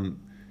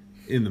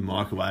in the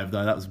microwave,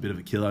 though. That was a bit of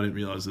a killer. I didn't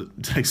realise it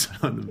takes so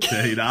long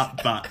to heat up.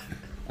 But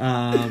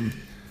I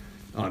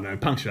don't know.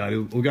 Punctuality.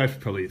 We'll go for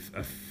probably a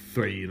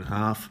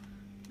 3.5.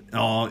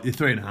 Oh,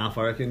 3.5,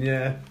 I reckon.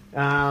 Yeah.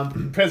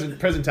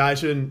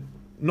 Presentation.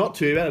 Not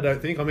too bad, I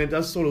don't think. I mean, it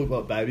does sort of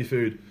look like baby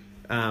food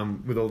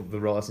with all the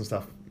rice and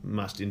stuff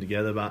mushed in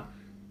together. But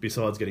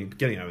besides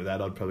getting over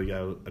that, I'd probably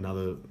go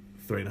another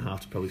 3.5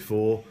 to probably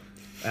 4.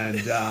 And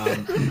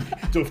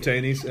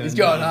Duftinis. He's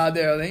going hard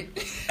there, I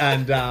think.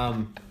 And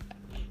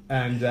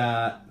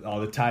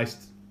the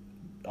taste.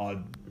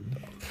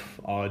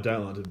 I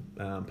don't like to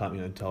pump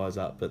my own tyres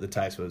up, but the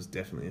taste was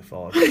definitely a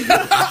 5.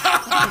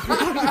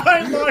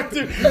 I liked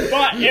it,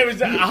 but it was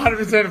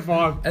 100% a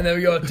 5. And then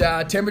we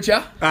got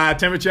temperature.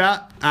 Temperature,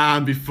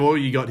 before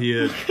you got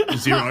here,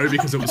 0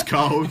 because it was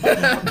cold.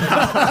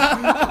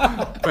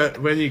 But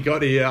when you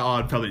got here,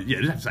 I'd probably,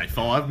 just have to say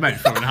 5, maybe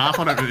 4.5. I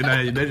don't really know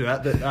how you measure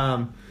that. But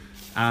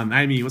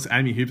Amy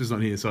Hooper's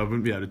not here, so I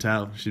wouldn't be able to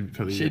tell.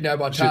 She'd know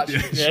by touch.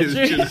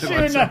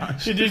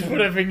 She just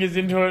put her fingers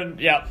into it. And,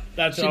 yep,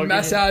 that's She'd all.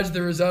 massage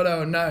the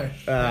risotto and no.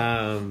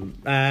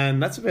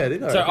 and that's about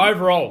it. I So reckon.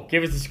 overall,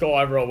 give us the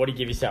score overall. What do you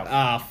give yourself?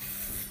 I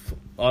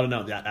don't know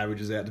what that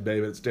average is out to be,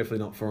 but it's definitely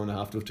not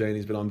 4.5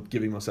 Duftinis, but I'm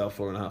giving myself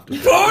 4.5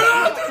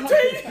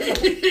 Duftinis.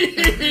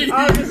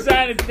 I'm just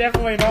saying it's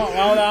definitely not.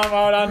 Well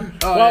done.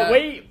 Oh, well,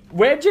 yeah.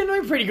 we're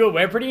generally pretty good.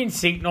 We're pretty in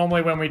sync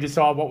normally when we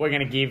decide what we're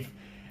going to give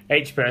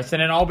each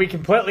person. And I'll be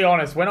completely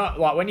honest.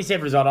 When you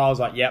said risotto, I was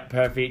like, yep,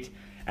 perfect.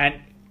 And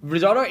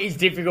risotto is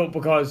difficult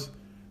because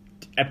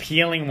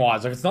appealing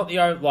wise. Like it's not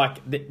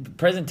the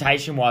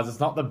presentation wise. It's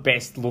not the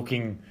best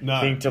looking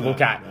thing to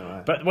look at.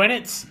 No. But when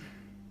it's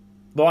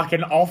like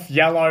an off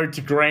yellow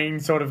to green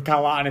sort of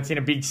colour and it's in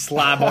a big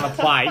slab on a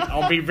plate,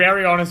 I'll be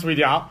very honest with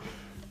you.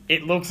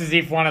 It looks as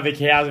if one of the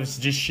cows was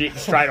just shit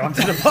straight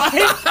onto the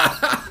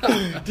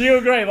plate. Do you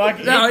agree?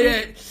 Like, No,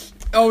 yeah,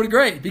 I would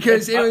agree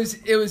because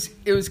it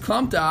was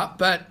clumped up,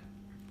 but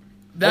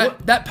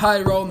that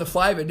played a role in the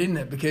flavour, didn't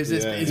it? Because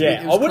it was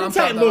I wouldn't clumped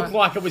say up it that looked way.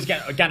 like it was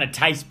going to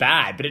taste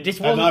bad, but it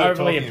just I wasn't know what you're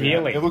overly talking about.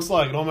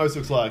 appealing. It almost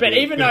looks like. But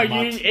even though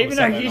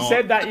you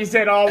said that, you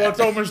said, "Oh, well, it's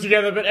almost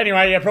together." But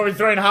anyway, yeah, probably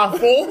 3.5,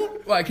 4.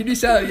 Wait, can you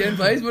say that again,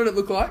 please? What did it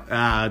look like?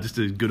 Just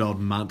a good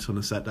old munt on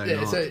a Saturday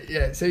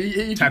night. So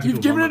you've Tactical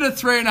given vomit.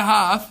 it a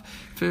 3.5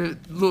 for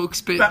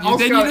looks, but I'll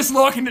then go- you just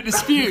likened it to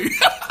spew.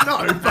 No,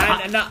 but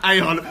And- and-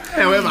 hang on.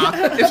 However,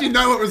 if you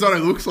know what risotto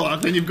looks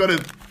like, then you've got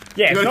to.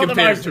 Yeah, you've it's got to not the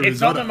compare most. it to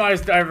It's not risotto. the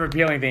most over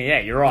appealing thing. Yeah,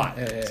 you're right.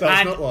 So it's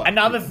And not like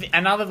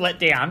another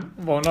letdown.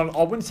 Well,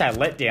 I wouldn't say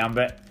letdown,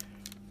 but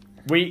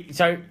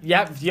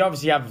you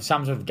obviously have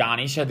some sort of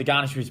garnish. So the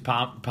garnish was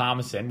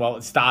parmesan. Well,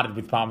 it started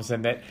with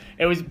parmesan. That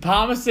it was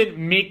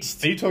parmesan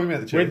mixed Are you talking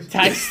about the cheese? with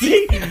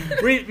tasty,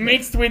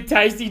 mixed with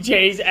tasty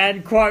cheese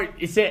and quote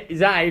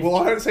Zave. Well,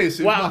 I don't see a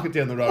supermarket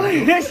down the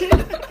road.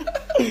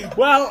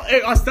 Well,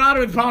 I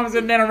started with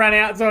parmesan, then I ran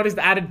out, so I just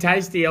added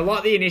tasty. I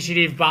like the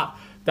initiative, but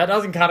that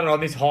doesn't cut it on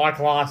this high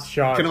class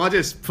show. Can I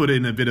just put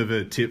in a bit of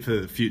a tip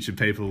for future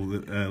people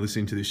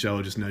listening to this show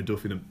or just know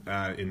Duff in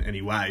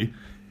any way?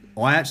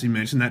 I actually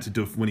mentioned that to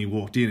Duff when he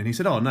walked in, and he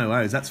said, "Oh, no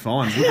worries, that's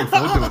fine. Looking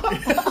forward to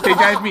it." He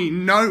gave me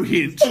no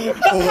hint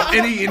or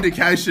any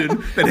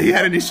indication that he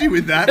had an issue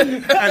with that,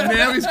 and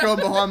now he's gone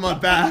behind my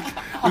back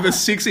with a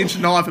 6-inch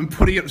knife and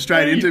putting it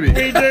straight into me.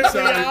 We do.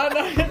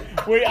 So-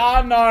 We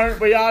are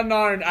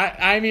known.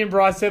 Amy and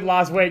Bryce said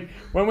last week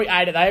when we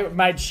ate it, they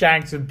made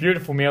Shanks a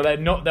beautiful meal.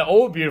 They're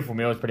all beautiful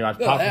meals pretty much,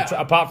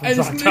 apart from And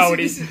Truck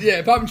Doherty.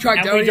 apart from Truck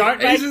And we Doherty, don't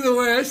make- these are the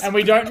worst. And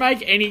we don't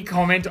make any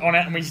comment on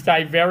it, and we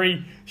stay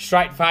very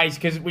straight faced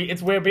because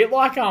we're a bit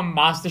like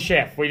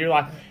MasterChef. We do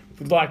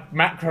like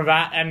Matt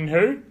Cravat and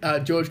who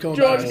George George,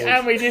 Colombo.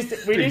 and we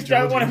just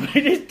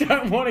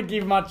don't want to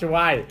give much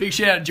away. Big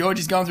shout out, George.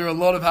 He's gone through a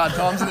lot of hard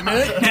times at the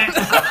minute.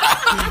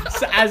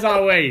 So, as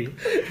are we.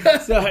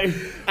 So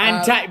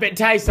but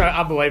taste so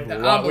unbelievable.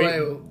 Right?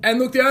 Unbelievable. And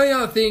look, the only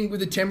other thing with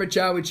the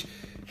temperature, which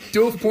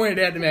Dorf pointed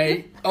out to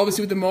me,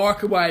 obviously with the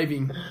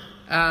microwaving,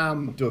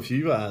 Duff,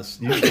 you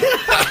asked. the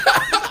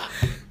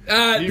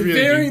really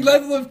varying do.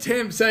 level of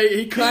temp. So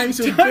he claims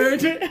to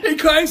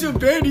have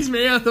burned his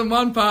mouth on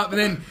one part, but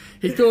then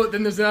he thought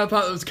then there's another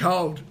part that was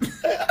cold.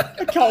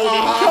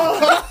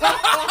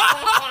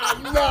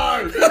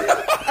 No,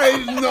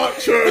 it's not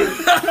true.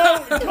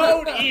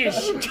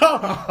 Cold-ish.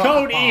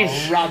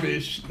 Cold-ish.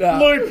 Rubbish.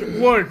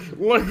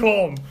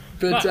 Lukewarm.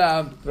 But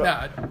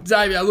no,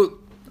 Xavier,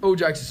 look, all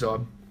jokes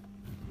aside,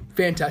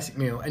 fantastic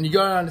meal, and you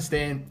got to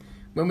understand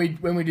when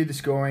we do the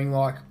scoring,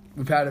 like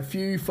we've had a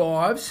few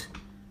 5s,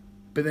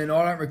 but then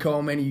I don't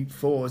recall many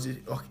 4s.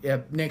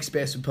 Our next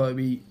best would probably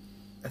be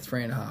a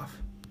 3.5,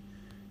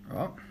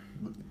 right?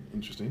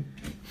 Interesting.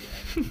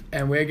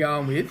 And we're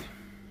going with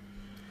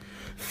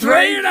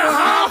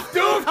 3.5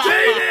 Duff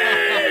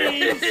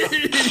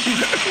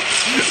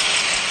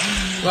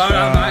well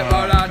done, mate.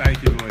 Well done.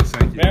 Thank you, boys.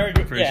 Thank you. Very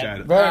good. Appreciate Yeah,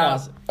 it. very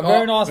nice. A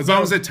very nice. As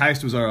long as the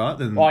taste was all right,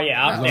 then. Oh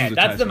yeah, as long as the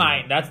that's taste the was all main.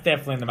 right. That's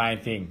definitely the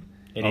main thing.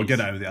 I'll get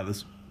over the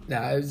others. No,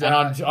 it was, And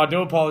I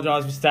do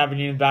apologise for stabbing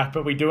you in the back,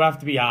 but we do have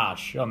to be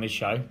harsh on this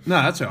show.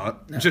 No, that's all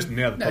right. Just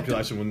now the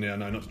population will now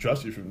know not to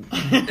trust you from.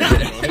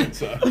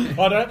 So.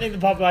 I don't think the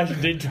population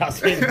did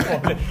trust me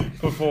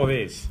before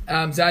this.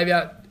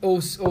 Xavier,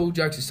 all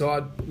jokes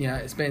aside,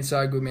 it's been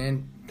so good,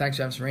 man. Thanks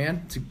for having us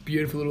around. It's a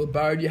beautiful little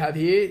abode you have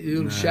here, your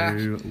little shack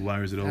No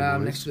worries at all.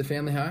 boys. next to the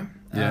family home.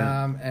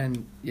 Yeah.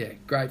 And yeah,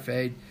 great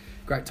feed,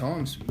 great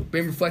times.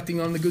 Been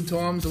reflecting on the good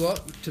times a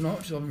lot tonight,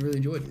 which I've really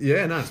enjoyed.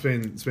 Yeah, no, it's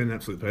been an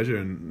absolute pleasure,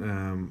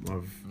 and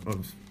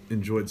I've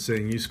enjoyed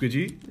seeing you,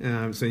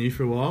 Squidgy. Seen you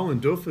for a while, and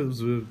Duff, it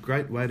was a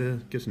great way to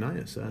get to know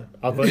you. So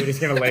I thought you were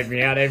just going to leave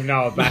me out, even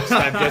though I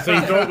backstabbed you. So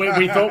you thought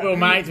we thought we were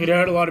mates. We'd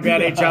heard a lot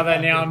about each other.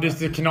 Now I'm just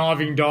a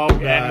conniving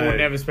dog, and we'll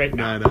never speak.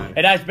 No.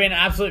 It has been an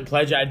absolute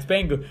pleasure. It's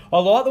been good. I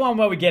like the one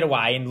where we get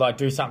away and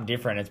do something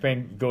different. It's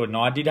been good, and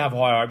I did have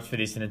high hopes for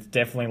this, and it's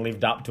definitely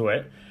lived up to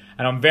it.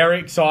 And I'm very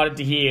excited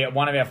to hear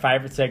one of our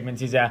favourite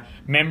segments is our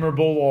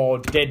memorable or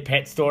dead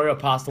pet story or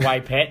passed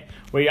away pet.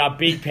 We are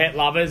big pet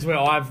lovers. Where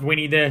I have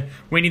Winnie the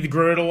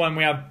Groodle, and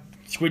we have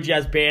Squidgy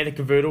as Bear the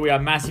Cavoodle. We are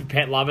massive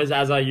pet lovers,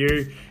 as are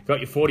you. Got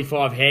your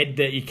 45 head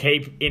that you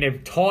keep in a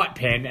tight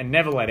pen and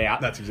never let out.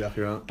 that's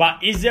exactly right.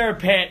 But is there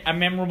a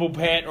memorable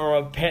pet or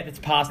a pet that's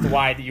passed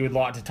away that you would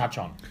like to touch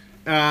on?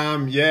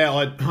 Yeah,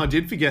 I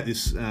did forget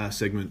this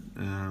segment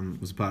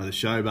was a part of the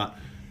show, but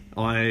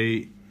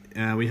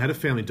we had a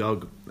family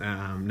dog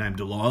named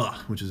Delilah,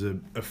 which is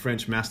a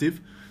French Mastiff.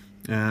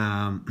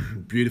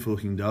 Beautiful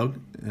looking dog.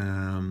 I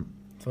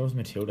thought it was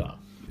Matilda.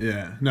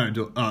 Yeah, no,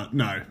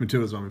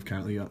 Matilda's the one we've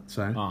currently got.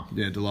 So Oh.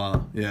 yeah,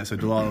 Delilah. Yeah, so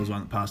Delilah was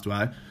one that passed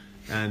away,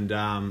 and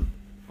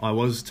I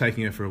was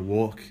taking her for a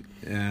walk,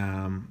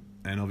 and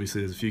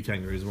obviously there's a few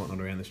kangaroos and whatnot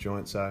around this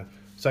joint, so I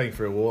was taking her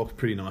for a walk.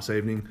 Pretty nice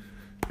evening,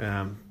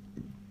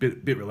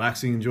 bit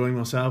relaxing, enjoying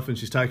myself, and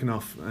she's taken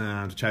off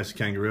to chase a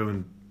kangaroo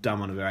and done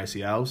one of her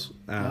ACLs.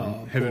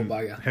 Poor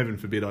bugger. Heaven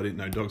forbid I didn't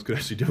know dogs could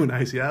actually do an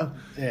ACL.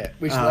 Yeah.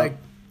 Which leg?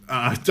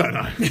 I don't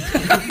know.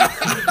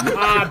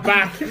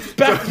 Back.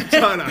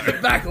 Don't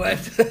know. Back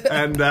left.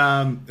 And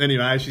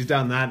anyway, she's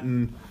done that,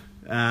 and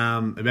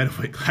about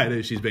a week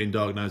later, she's been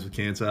diagnosed with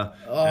cancer.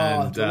 Oh,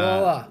 and,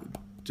 Delilah.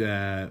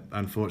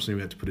 Unfortunately,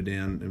 we had to put her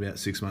down about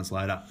 6 months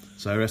later.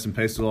 So rest in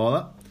peace,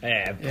 Delilah.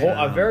 Yeah,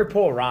 a very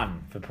poor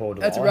run for poor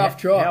Delilah. That's a rough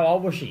try. How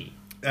old was she?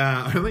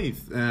 Only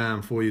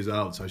 4 years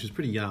old, so she's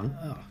pretty young.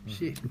 Oh,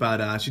 shit.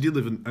 But she did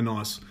live a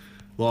nice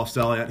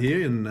lifestyle out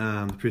here in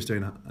the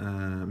pristine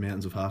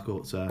mountains of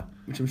Harcourt. So,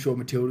 Which I'm sure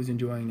Matilda's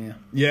enjoying now.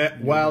 yeah,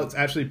 well, it's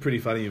actually pretty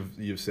funny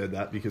you've said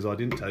that, because I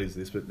didn't tell you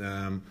this, but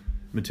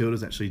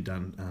Matilda's actually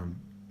done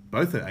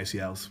both her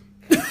ACLs.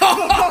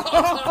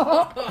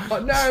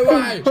 Oh, no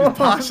way. She's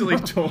partially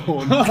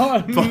torn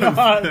both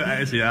her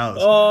ACLs.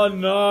 Oh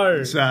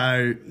no!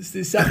 So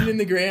There's something in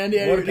the ground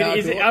here. What a pity.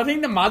 Is it, I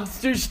think the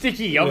mud's too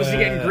sticky. Obviously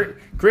getting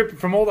grip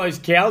from all those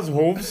cows'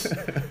 hooves.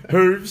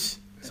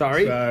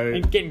 Sorry, So-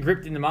 and getting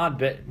gripped in the mud.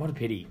 But what a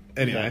pity.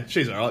 anyway,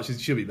 she's all right.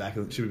 She'll be back.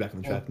 She'll be back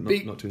on the track.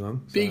 Not too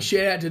long. So, Big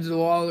shout out to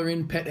Delilah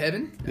in pet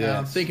heaven.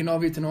 Yes. Thinking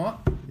of you tonight.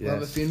 Love a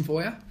Yes. fin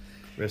for you.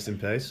 rest in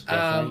peace.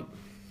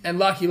 And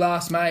lucky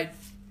last mate,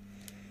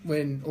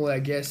 when all our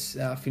guests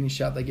finish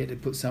up, they get to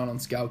put someone on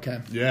skull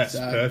cam. Yes, So,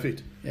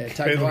 perfect. Yeah, take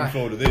Been it looking away.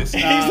 forward to this.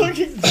 He's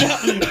looking.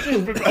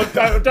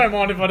 I don't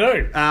mind if I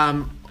do.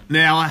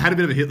 Now, I had a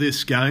bit of a hit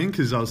list going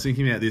because I was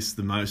thinking about this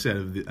the most out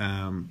of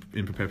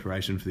in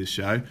preparation for this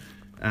show.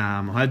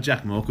 I had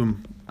Jack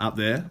Morecambe up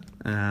there.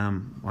 I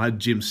had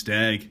Jim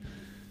Stagg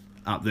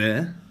up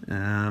there.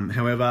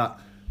 However,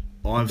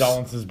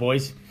 Condolences,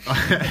 boys.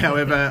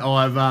 I've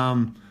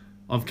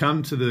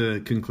come to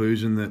the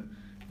conclusion that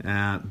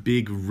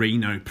Big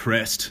Reno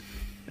Prest,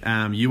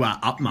 you are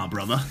up, my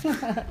brother.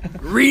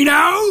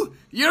 Reno,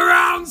 you're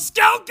on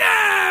skull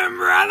cam,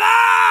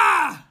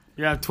 brother!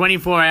 You have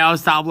 24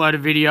 hours to upload a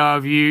video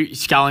of you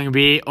sculling a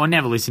beer, or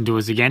never listen to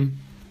us again.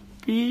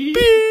 Beep,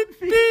 beep,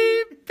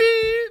 beep,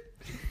 beep.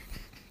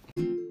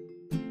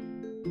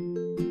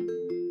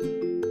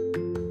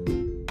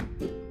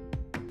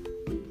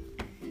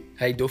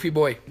 Hey, Duffy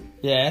boy,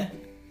 Yeah.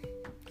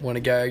 want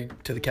to go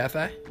to the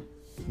cafe?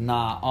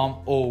 Nah, I'm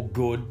all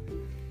good.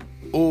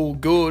 All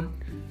good.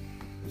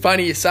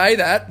 Funny you say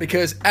that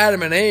because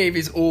Adam and Eve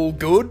is all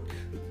good.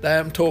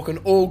 I'm talking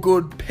all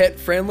good pet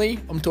friendly.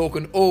 I'm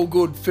talking all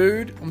good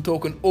food. I'm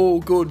talking all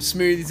good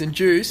smoothies and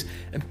juice.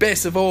 And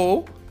best of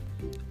all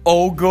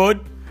All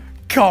good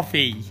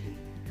coffee.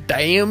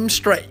 damn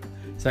straight.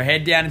 So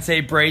head down and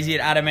see Breezy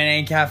at Adam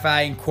and Eve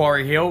Cafe in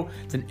Quarry Hill.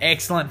 It's an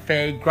excellent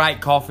feed,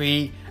 great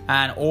coffee,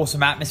 and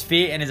awesome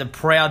atmosphere, and is a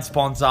proud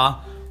sponsor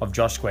of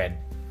Josh Squared.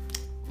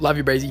 Love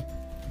you, Breezy.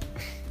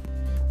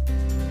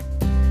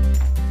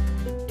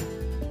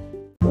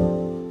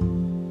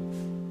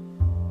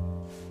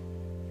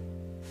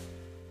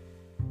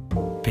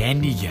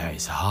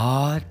 Bendigo's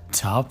Hot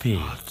Topic.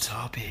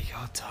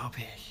 Hot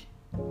topic.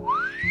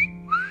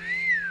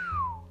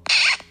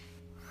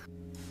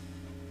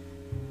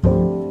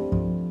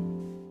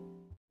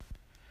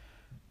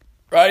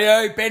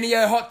 Radio,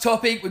 Benio, hot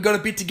topic. We've got a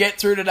bit to get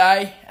through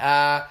today.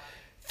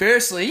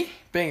 Firstly,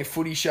 being a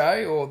footy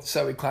show, or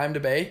so we claim to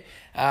be,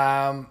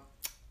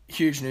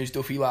 huge news,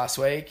 Duffy, last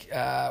week,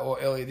 or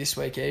earlier this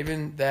week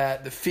even,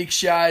 that the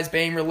fixture has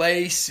been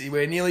released.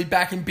 We're nearly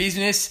back in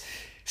business,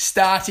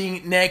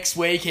 starting next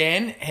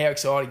weekend. How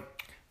exciting.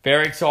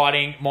 Very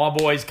exciting. My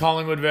boys,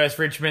 Collingwood versus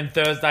Richmond,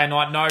 Thursday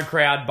night. No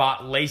crowd,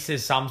 but at least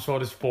there's some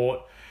sort of sport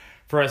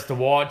for us to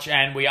watch.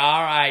 And we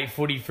are a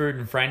footy, food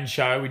and friends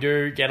show. We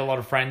do get a lot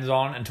of friends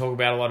on and talk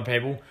about a lot of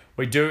people.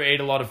 We do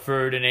eat a lot of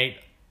food eat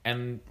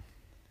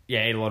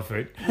a lot of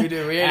food. We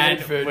do, we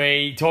eat food.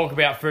 We talk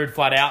about food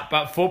flat out.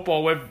 But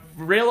football, we've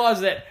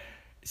realised that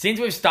since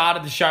we've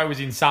started, the show was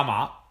in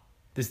summer,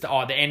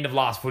 the end of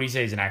last footy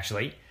season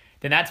actually,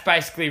 then that's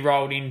basically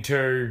rolled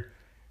into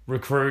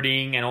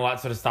recruiting and all that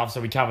sort of stuff,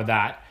 so we covered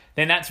that.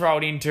 Then that's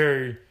rolled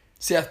into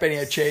South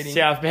Benio cheating.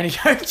 South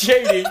Bendigo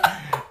cheating,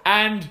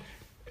 and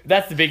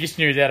that's the biggest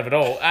news out of it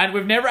all. And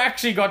we've never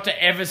actually got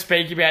to ever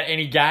speak about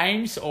any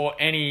games or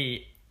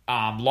any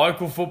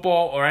local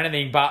football or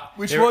anything, but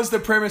Which was the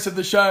premise of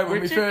the show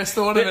when we first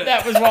thought of it.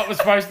 That was what was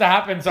supposed to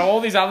happen. So all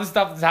this other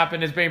stuff that's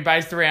happened has been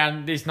based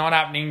around this not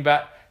happening,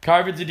 but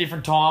COVID's a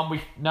different time.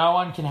 No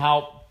one can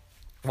help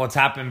what's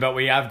happened, but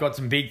we have got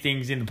some big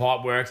things in the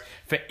pipe works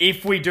for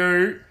if we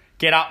do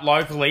get up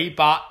locally,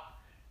 but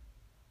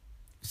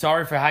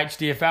sorry for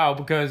HDFL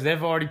because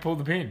they've already pulled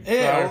the pin.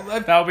 Yeah, so well,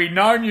 there'll be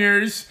no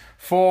news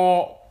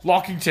for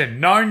Lockington,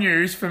 no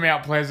news for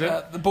Mount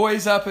Pleasant. The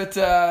boys up at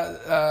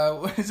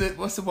what is it?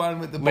 What's the one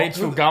with the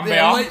Leachville Gumbow?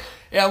 Gumbow.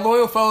 Our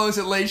loyal followers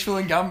at Leachville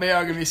and Gunbow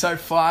are going to be so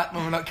flat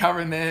when we're not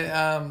covering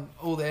their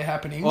all their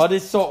happenings. I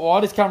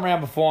just come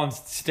around before and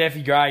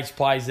Steffi Gray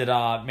plays at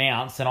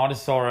Mounts, and I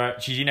just saw her.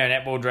 She's in her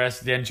netball dress,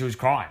 then she was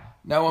crying.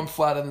 No one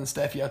flatter than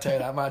Steffi, I'll tell you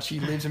that much. She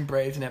lives and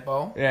breathes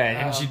netball.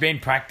 Yeah, and she's been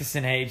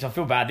practicing heaps. I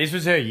feel bad. This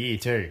was her year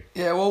too.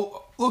 Yeah,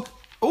 well, look,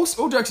 all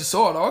jokes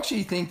aside, I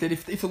actually think that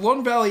if the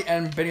Loddon Valley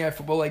and Bendigo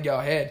Football League go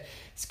ahead,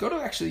 it's got to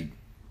actually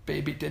be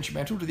a bit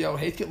detrimental to the old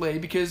Heathcote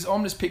League, because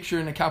I'm just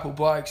picturing a couple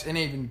blokes and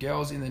even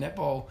girls in the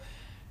netball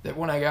that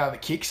want to go have a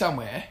kick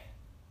somewhere.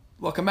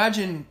 Like,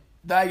 imagine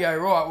they go,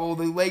 right, well,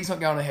 the league's not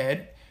going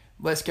ahead.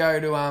 Let's go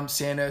to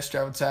Sandhurst,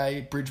 I would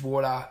say,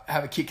 Bridgewater,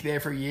 have a kick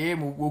there for a year.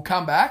 And we'll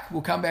come back.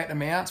 We'll come back to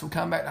Mounts. We'll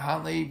come back to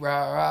Huntley.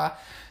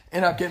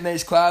 End up getting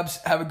these clubs.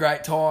 Have a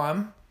great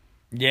time.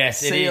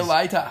 Yes, See you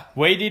later.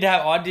 I did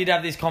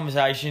have this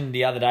conversation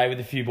the other day with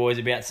a few boys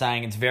about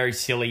saying it's very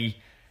silly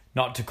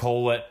not to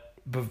call it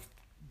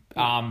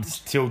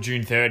till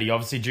June 30.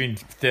 Obviously, June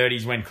 30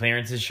 is when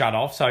clearances shut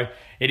off. So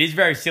it is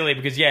very silly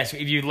because, yes,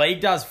 if your league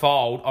does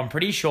fold, I'm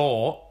pretty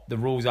sure the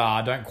rules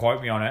are, don't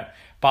quote me on it,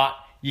 but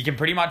you can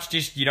pretty much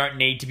you don't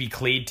need to be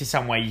cleared to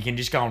somewhere. You can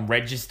just go and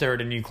register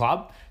at a new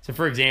club. So,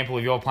 for example,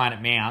 if you're playing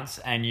at Mounts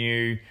and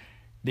your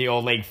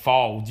league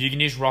folds, you can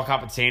just rock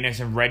up at Sandhurst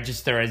and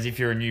register as if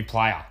you're a new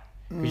player.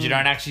 Because you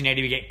don't actually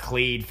need to get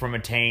cleared from a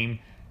team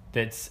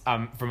that's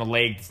from a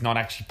league that's not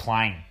actually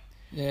playing.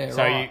 Yeah,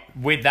 so right.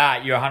 With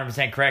that, you're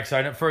 100% correct.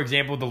 So, for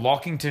example, the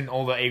Lockington,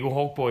 all the Eagle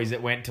Hawk boys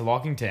that went to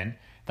Lockington,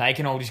 they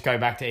can all just go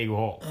back to Eagle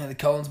Hawk. The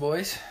Collins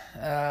boys.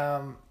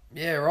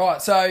 Yeah, right.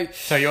 So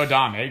you're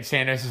done.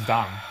 Sandhurst is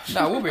done.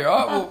 No, we'll be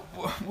right.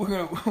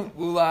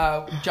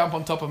 We'll jump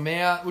on top of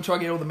Mount. We'll try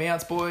to get all the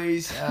Mounts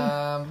boys.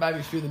 Maybe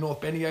a few of the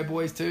North Bendigo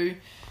boys too.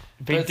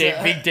 Big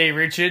D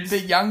Richards.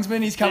 Big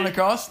Youngsman, he's coming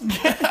across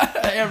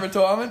out of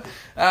retirement.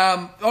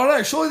 I don't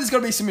know. Surely there's got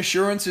to be some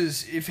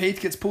assurances if Heath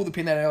gets pulled the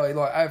pin that early.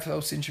 Like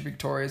AFL Central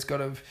Victoria's got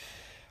to.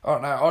 I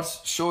don't know.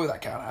 Surely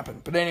that can't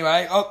happen. But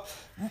anyway,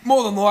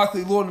 more than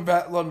likely, Loddon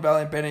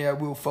Valley and Bendigo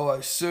will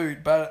follow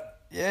suit. But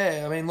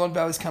yeah, I mean, Loddon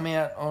Valley's come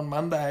out on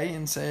Monday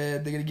and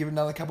said they're going to give it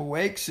another couple of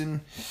weeks.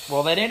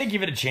 Well, they need to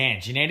give it a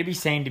chance. You need to be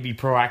seen to be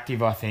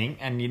proactive, I think,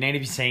 and you need to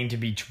be seen to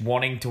be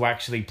wanting to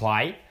actually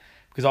play,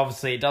 because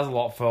obviously it does a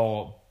lot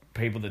for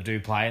people that do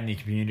play in the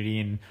community,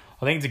 and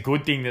I think it's a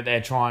good thing that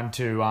they're trying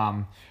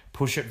to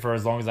push it for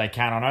as long as they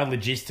can. I know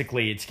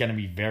logistically it's going to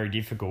be very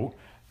difficult,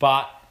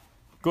 but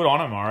good on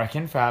them, I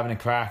reckon, for having a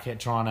crack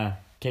at trying to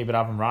keep it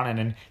up and running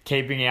and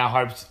keeping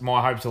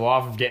my hopes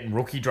alive of getting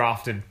rookie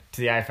drafted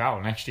to the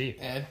AFL next year.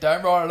 Yeah,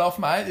 don't write it off,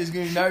 mate. There's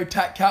going to be no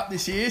TAC Cup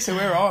this year, so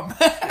we're on.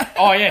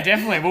 Oh, yeah,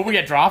 definitely. Well, we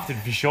get drafted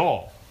for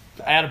sure.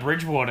 Out of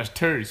Bridgewater,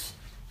 twos.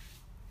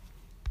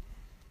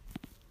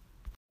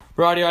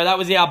 Rightio, that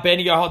was our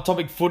Bendigo Hot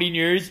Topic footy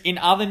news. In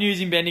other news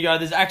in Bendigo,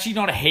 there's actually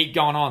not a heap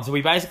going on. So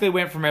we basically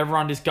went from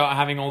everyone just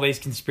having all these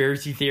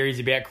conspiracy theories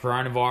about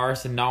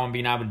coronavirus and no one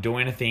being able to do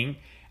anything.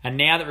 And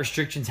now that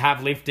restrictions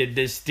have lifted,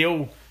 there's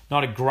still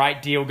not a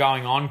great deal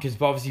going on, because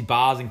obviously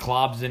bars and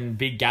clubs and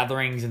big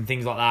gatherings and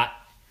things like that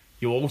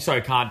you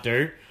also can't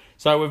do.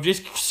 So we've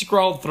just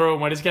scrolled through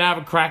and we're just going to have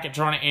a crack at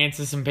trying to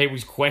answer some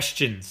people's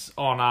questions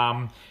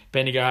on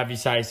Bendigo Have You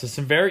Say. So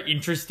some very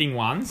interesting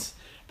ones,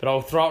 but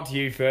I'll throw it to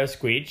you first,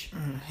 Squidge.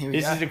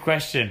 This is the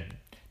question.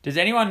 Does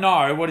anyone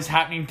know what is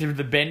happening to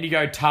the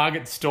Bendigo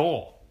Target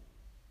store?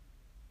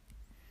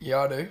 Yeah,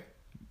 I do.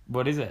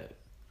 What is it?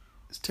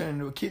 It's turned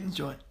into a kittens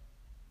joint.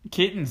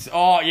 Kittens.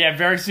 Oh, yeah,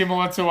 very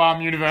similar to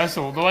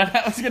Universal. The one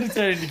that was going to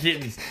turn into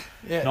kittens.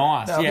 Yeah.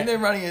 Nice. No, I think they're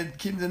running a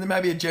kittens, and there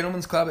may be a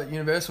gentleman's club at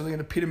Universal. They're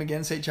going to pit them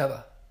against each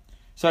other.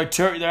 So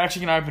they're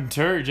actually going to open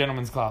 2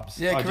 gentlemen's clubs.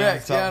 Yeah,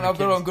 correct. Yeah, and I've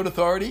got it on good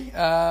authority.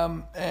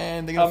 And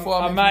they're going to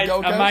fly them from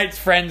Gold Coast. A mate's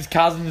friend's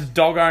cousin's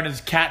dog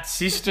owner's cat's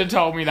sister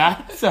told me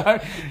that. So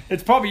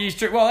it's probably used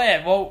to.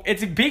 Well,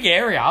 it's a big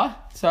area.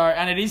 So,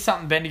 and it is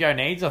something Bendigo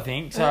needs, I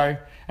think. So. Yeah.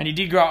 And you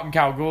did grow up in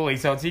Kalgoorlie,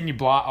 so it's in your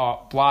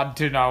blood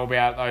to know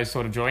about those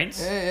sort of joints.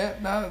 Yeah.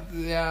 No,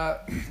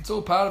 it's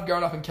all part of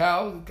growing up in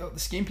Cal. We've got the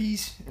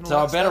skimpies and all so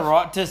that I better stuff.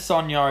 write to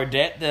Sonia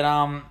Odette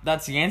that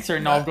that's the answer,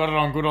 and I've got it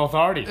on good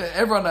authority.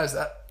 Everyone knows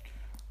that.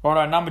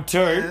 Righto, number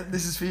 2.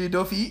 This is for you,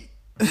 Duffy.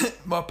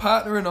 My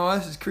partner and I,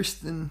 this is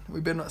Kristen, we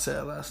better not say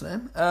our last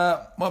name.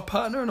 My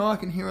partner and I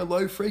can hear a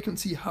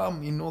low-frequency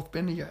hum in North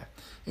Bendigo.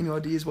 Any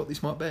ideas what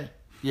this might be?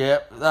 Yeah,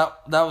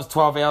 that was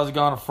 12 hours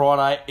ago on a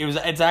Friday.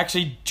 It's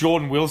actually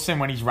Jordan Wilson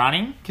when he's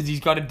running, because he's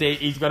got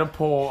a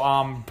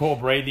poor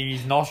breathing.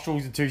 His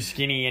nostrils are too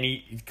skinny and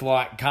he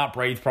can't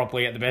breathe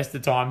properly at the best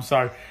of times.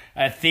 So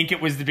I think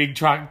it was the big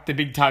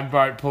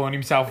tugboat pulling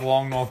himself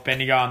along North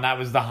Bendigo, and that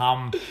was the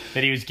hum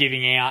that he was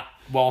giving out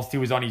whilst he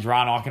was on his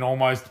run. I can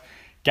almost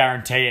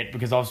guarantee it,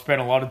 because I've spent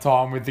a lot of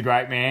time with the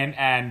great man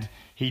and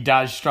he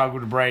does struggle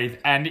to breathe.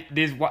 And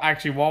there's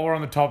actually, while we're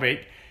on the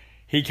topic,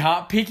 he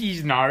can't pick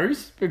his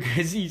nose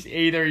because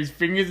either his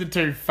fingers are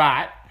too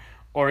fat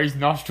or his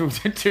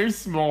nostrils are too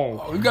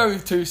small. Oh, we'll go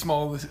with too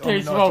small.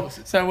 Too small.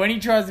 So when he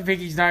tries to pick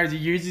his nose, he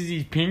uses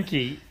his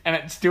pinky and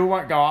it still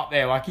won't go up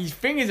there. Like, his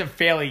fingers are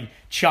fairly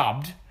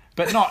chubbed,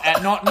 but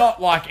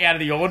not like out of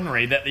the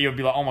ordinary that you'll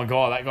be like, oh my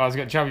God, that guy's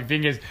got chubby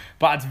fingers.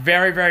 But it's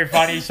very, very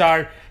funny.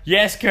 So,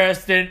 yes,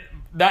 Kirsten,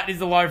 that is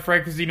the low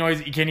frequency noise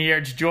that you can hear.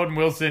 It's Jordan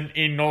Wilson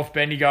in North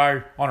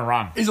Bendigo on a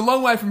run. He's a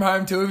long way from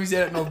home too if he's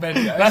out at North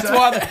Bendigo. That's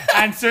why,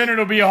 and soon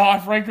it'll be a high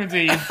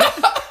frequency.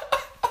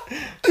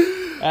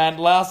 And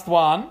last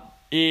one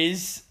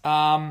is,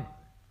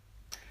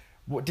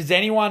 does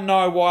anyone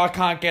know why I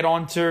can't get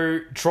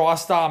onto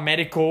TriStar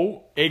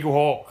Medical Eagle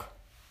Hawk?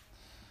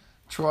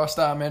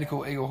 TriStar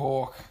Medical Eagle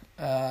Hawk.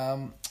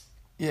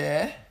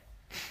 Yeah.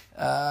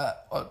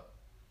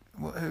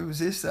 Who was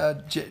this?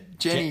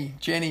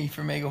 Jenny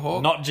from Eagle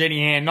Hawk. Not Jenny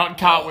Hand, not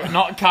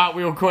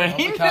Cartwheel Queen. Not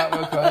the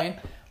Cartwheel Queen.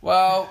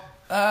 Well,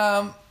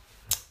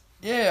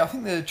 yeah, I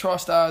think the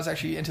TriStar has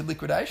actually entered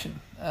liquidation.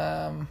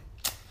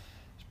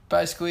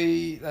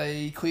 Basically,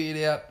 they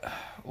cleared out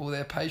all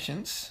their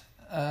patients.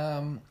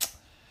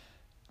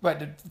 Wait,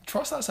 did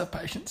TriStars have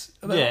patients?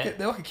 They're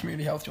like a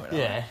community health joint.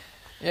 Yeah.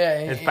 Yeah.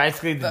 It's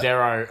basically the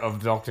Darrow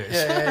of doctors.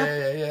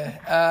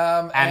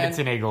 Yeah. And it's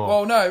in Eagle Hawk.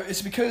 Well, no,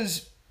 it's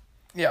because...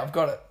 Yeah, I've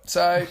got it.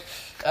 So...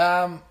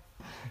 I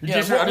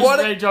just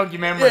re-jogged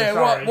your memory,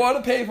 sorry. Why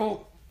do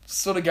people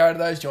sort of go to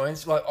those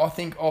joints? Like, I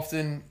think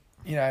often...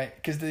 You know,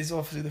 because there's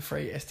obviously the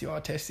free STI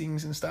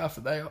testings and stuff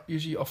that they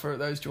usually offer at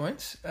those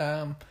joints.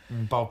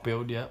 Bulk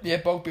build, yeah. Yeah,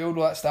 bulk build,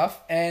 all that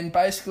stuff. And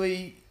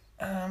basically,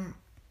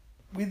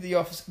 with the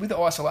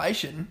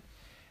isolation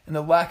and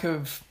the lack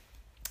of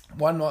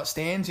one-night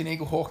stands in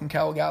Eagle Hawk and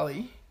Cal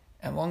Gully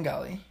and Long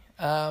Gully,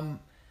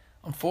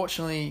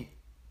 unfortunately,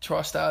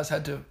 TriStars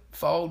had to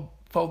fold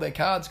their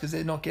cards because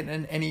they're not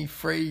getting any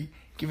free...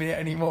 Giving out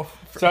any more.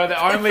 So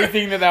the only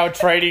thing that they were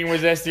treating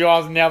was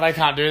STIs, and now they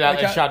can't do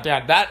that. They shut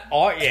down.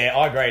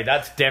 I agree.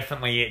 That's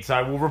definitely it.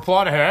 So we'll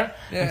reply to her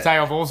and say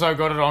I've also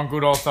got it on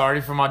good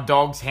authority from my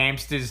dog's,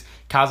 hamster's,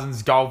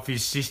 cousin's,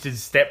 goldfish,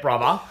 sister's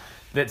stepbrother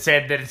that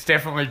said that it's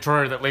definitely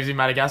true that lives in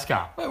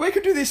Madagascar. Wait, we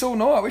could do this all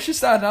night. We should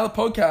start another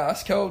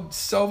podcast called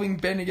Solving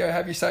Bendigo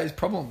Have You Say's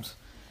Problems.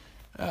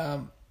 Yeah,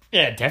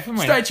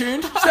 definitely. Stay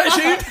tuned. Stay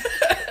tuned.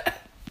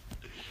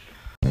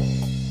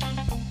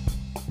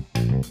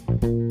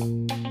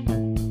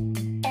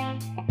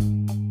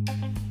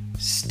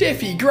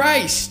 Steffi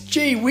Grace,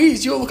 gee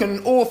whiz, you're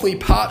looking awfully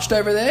parched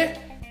over there.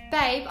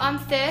 Babe, I'm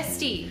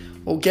thirsty.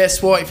 Well,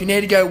 guess what? If you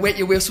need to go wet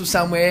your whistle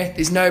somewhere,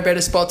 there's no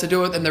better spot to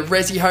do it than the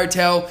Resi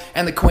Hotel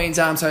and the Queen's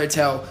Arms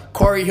Hotel.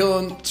 Quarry Hill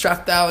and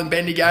Strathdale and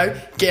Bendigo,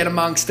 get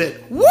amongst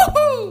it.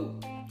 Woohoo!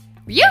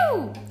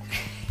 You!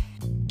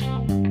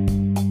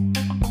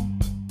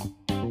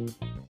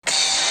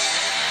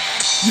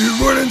 You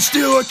wouldn't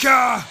steal a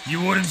car. You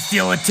wouldn't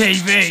steal a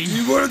TV.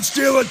 You wouldn't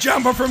steal a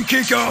jumper from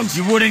Kick-Ons.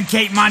 You wouldn't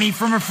keep money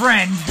from a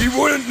friend. You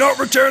wouldn't not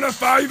return a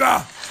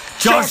favour.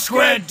 Josh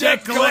Square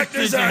Debt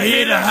Collectors are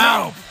here to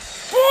help.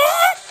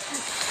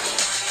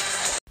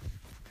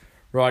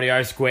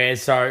 Rightio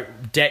Squares. So,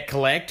 Debt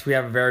Collect, we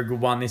have a very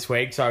good one this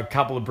week. So, a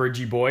couple of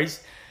Bridgie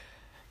boys.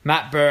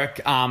 Matt Burke,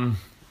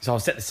 so I'll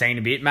set the scene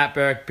a bit. Matt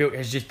Burke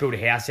has just built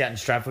a house out in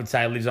Stratford,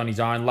 say lives on his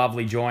own,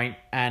 lovely joint.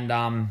 And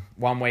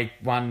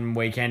one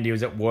weekend he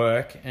was at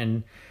work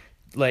and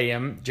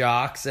Liam,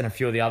 Jarks and a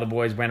few of the other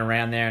boys went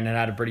around there and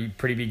had a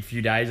pretty big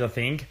few days, I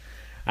think.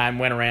 And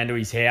went around to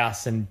his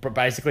house and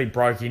basically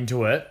broke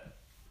into it.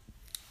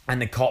 And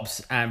the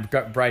cops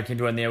broke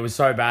into it and it was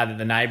so bad that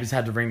the neighbours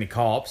had to ring the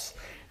cops.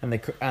 And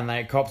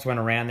the cops went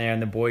around there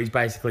and the boys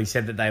basically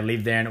said that they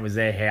lived there and it was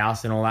their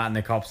house and all that. And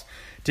the cops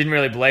didn't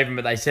really believe him,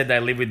 but they said they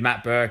lived with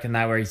Matt Burke and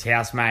they were his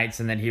housemates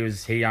and that he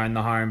owned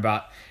the home,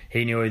 but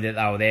he knew that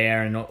they were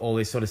there and all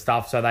this sort of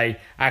stuff. So they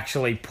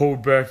actually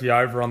pulled Burkey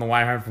over on the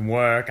way home from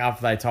work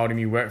after they told him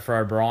he worked for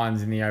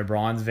O'Brien's in the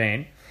O'Brien's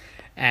van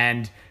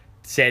and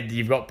said,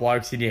 you've got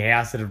blokes in your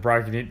house that have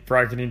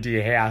broken into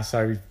your house.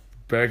 So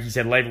Burkey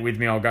said, leave it with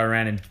me, I'll go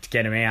around and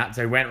get him out.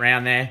 So he went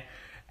round there.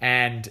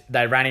 And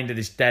they ran into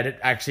this. They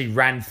actually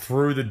ran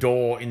through the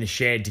door in the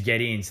shed to get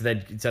in. So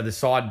the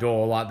side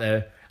door, like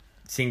the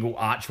single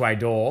archway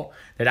door,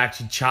 they'd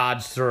actually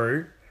charged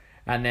through,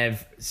 and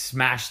they've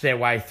smashed their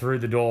way through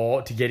the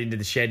door to get into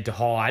the shed to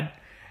hide.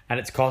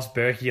 And it's cost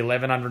Berkey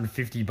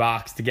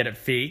 $1,150 to get it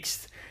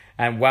fixed.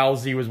 And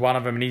Wellesley was one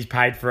of them, and he's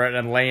paid for it.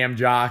 And Liam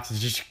Jarks has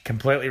just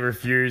completely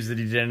refused that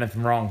he did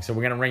anything wrong. So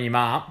we're going to ring him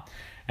up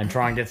and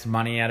try and get some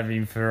money out of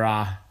him for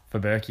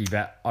Berkey,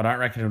 but I don't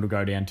reckon it'll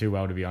go down too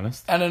well, to be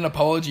honest. And an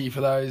apology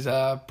for those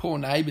poor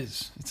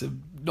neighbours. It's a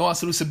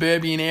nice little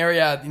suburban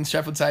area in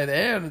Stratford, say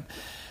there, and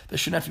they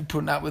shouldn't have to be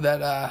putting up with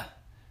that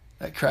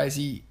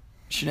crazy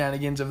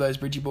shenanigans of those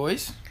Bridgie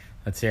boys.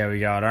 Let's see how we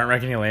go. I don't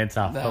reckon he'll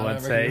answer, No, but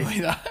let's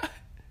see.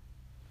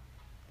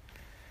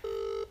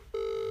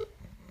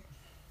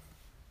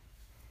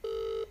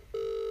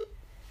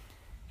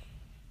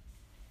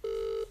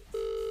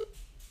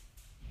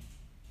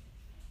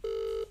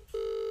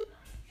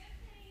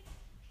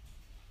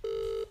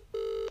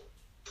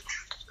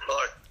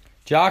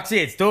 Jarksy,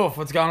 it's Doof.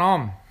 What's going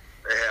on?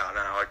 Yeah, I know.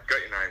 I got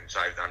your name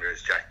saved under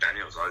as Jack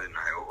Daniels. I didn't know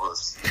who it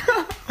was.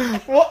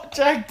 What?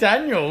 Jack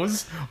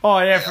Daniels? Oh,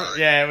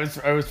 yeah.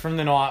 It was from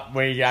the night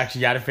we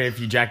actually had a fair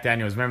few Jack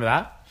Daniels. Remember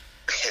that?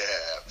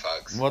 Yeah,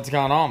 What's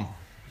going on?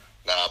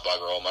 Nah,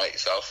 bugger all, mate.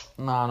 Yourself?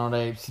 No, not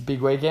heaps.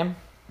 Big weekend?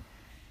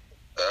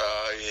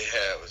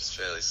 Yeah, it was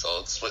fairly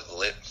solid. Split the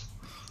lip.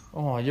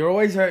 Oh, you're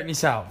always hurting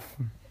yourself.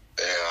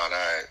 Yeah, I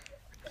know.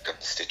 Got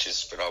the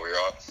stitches, but I'll be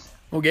right.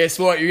 Well, guess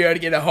what? You're going to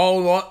get a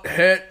whole lot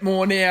hurt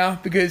more now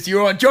because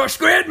you're on Josh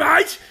Squared,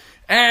 mate.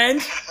 And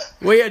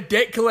we are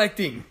debt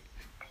collecting.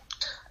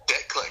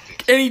 Debt collecting?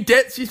 Any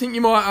debts you think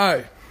you might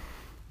owe?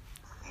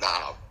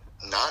 Nah,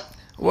 none.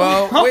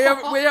 Well, we have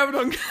it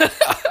on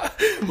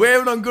we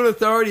have it on good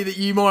authority that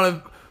you might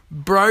have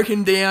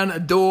broken down a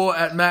door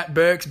at Matt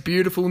Burke's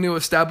beautiful new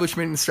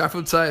establishment in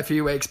Stratford, say, a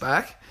few weeks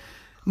back.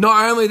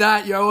 Not only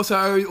that, you also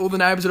owe all the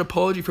neighbours an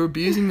apology for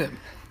abusing them.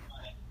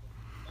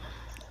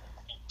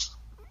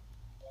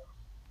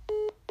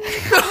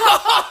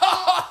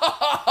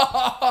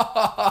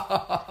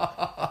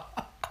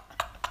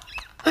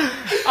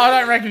 I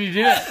don't reckon he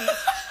did it.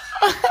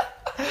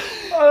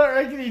 I don't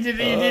reckon he did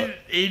it.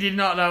 He did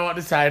not know what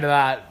to say to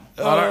that.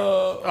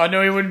 I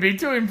knew he wouldn't be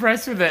too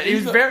impressed with it. He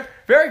was very,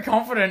 very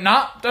confident.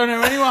 Nah, don't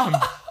know anyone.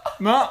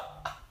 Nah.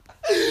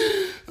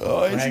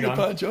 Oh, he's Hang going to on.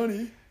 punch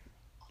Johnny.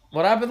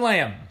 What happened,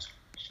 Liam?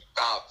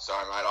 Oh,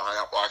 sorry, mate. I hung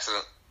up by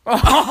accident.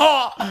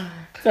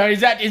 So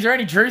is there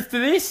any truth to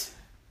this?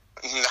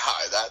 No,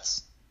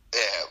 that's... Yeah,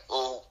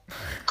 well,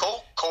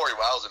 call Corey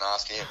Wales and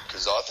ask him,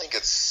 because I think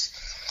it's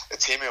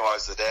him who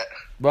owes the debt.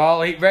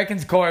 Well, he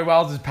reckons Corey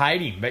Wells has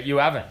paid him, but you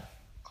haven't.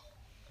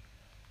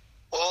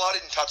 Well, I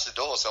didn't touch the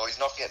door, so he's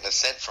not getting a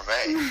cent from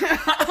me.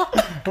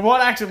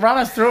 Run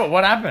us through it.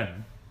 What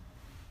happened?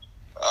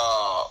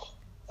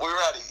 We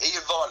were at... He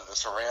invited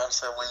us around,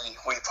 so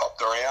we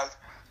popped around.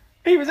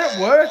 He was at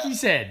work, he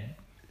said.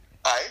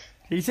 Hey?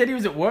 He said he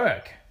was at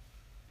work.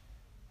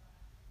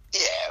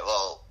 Yeah,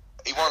 well,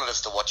 he wanted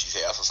us to watch his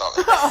house or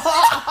something.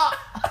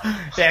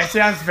 Yeah,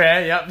 sounds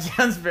fair. Yep,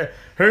 sounds fair.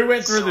 Who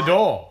went through the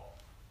door?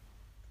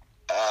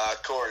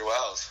 Corey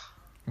Wells.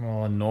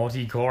 Oh,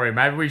 naughty Corey.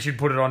 Maybe we should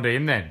put it onto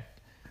him then.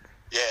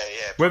 Yeah.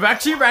 We've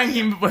actually rang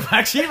him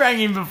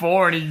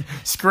before, and he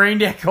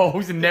screened our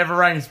calls and never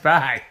rang us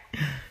back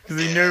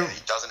because he knew.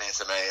 He doesn't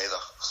answer me either.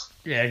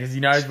 Yeah, because he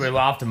knows we're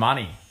after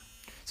money.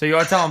 So you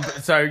got to tell him.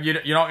 So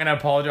you're not going to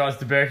apologise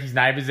to Berkey's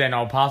neighbours, then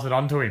I'll pass it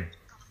on to him.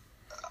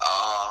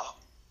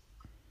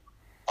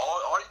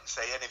 I didn't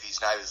see any of his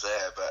neighbours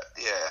there, but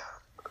yeah.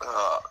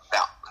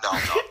 No,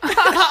 I'm not.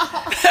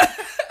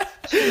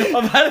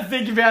 I've had to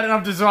think about it, and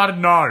I've decided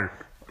no.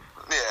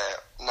 Yeah,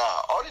 no,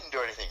 I didn't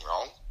do anything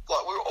wrong.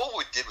 Like all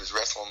we did was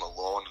wrestle on the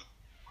lawn and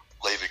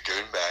leave a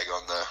goon bag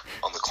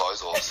on the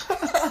clothes horse.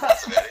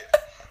 That's about it.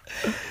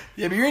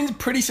 Yeah, but you're in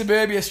pretty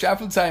suburbia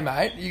Stratford, say,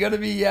 mate. You got to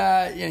be,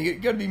 you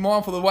got to be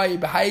mindful of the way you're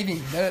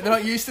behaving. They're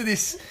not used to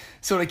this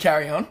sort of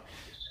carry on.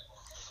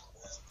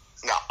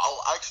 No,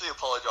 I'll actually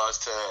apologise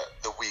to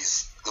the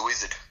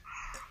wizard.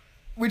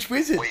 Which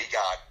wizard?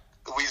 Weegard.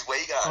 The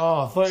Weegard.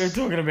 Oh, I thought you were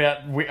talking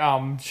about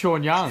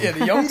Sean Young. Yeah,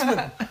 the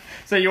Youngsman.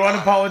 So you want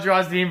to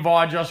apologise to him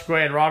via Josh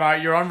Squared, right?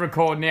 You're on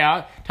record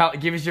now.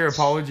 Give us your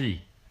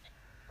apology.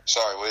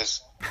 Sorry,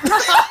 Wiz.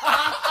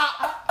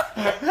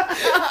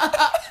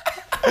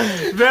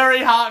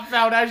 Very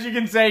heartfelt, as you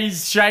can see.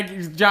 He's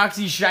shaking.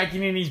 Jarksy's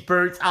shaking in his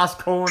boots. Us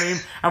calling him,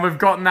 and we've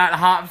gotten that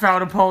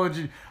heartfelt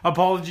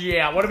apology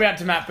out. What about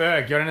to Matt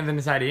Burke? You got anything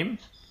to say to him?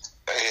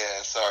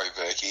 Yeah, sorry,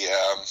 Berkey.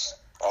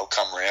 I'll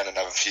come round and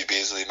have a few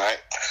beers with you, mate.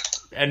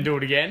 And do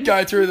it again.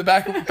 Go through the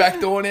back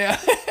door now.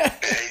 Yeah,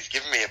 he's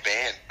giving me a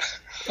ban.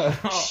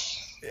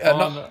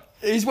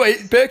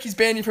 Berkey's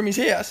banned you from his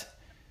house.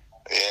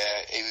 Yeah,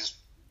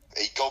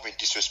 he got me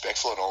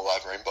disrespectful and all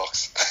over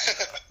inbox.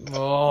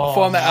 Oh, I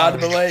find that hard to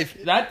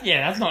believe.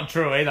 That's not I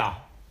true either.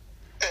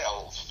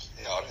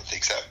 don't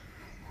think so.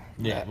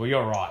 Yeah, well,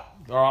 you're right.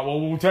 All right, well,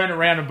 we'll turn it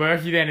around to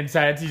Berkey then and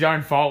say it's his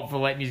own fault for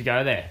letting you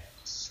go there.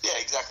 Yeah,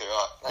 exactly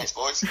right. Thanks,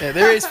 boys. Yeah,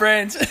 there is,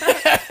 friends.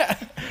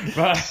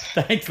 But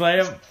thanks,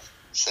 Liam.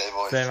 See you,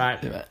 boys. See you, mate.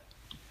 Yeah, mate.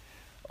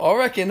 I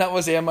reckon that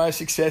was our most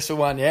successful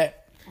one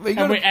yet.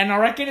 And I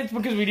reckon it's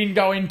because we didn't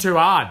go in too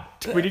hard.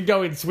 We didn't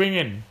go in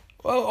swinging.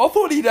 Well, I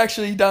thought he'd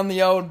actually done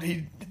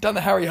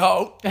the Harry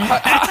Holt.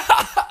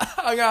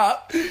 Hung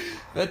up.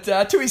 But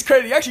to his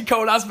credit, he actually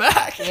called us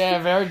back. Yeah,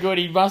 very good.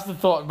 He must have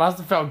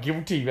felt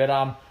guilty. But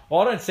I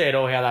don't see at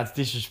all how that's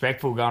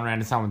disrespectful going around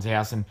to someone's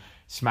house and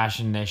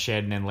smashing their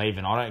shed and then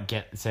leaving. I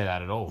don't see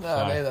that at all.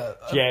 No, neither.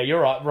 Yeah,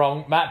 you're right.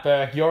 Wrong. Matt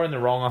Burke, you're in the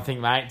wrong, I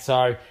think, mate.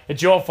 So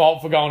it's your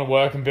fault for going to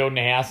work and building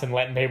a house and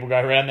letting people go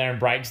around there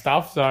and break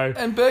stuff. So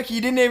And Berkey,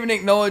 you didn't even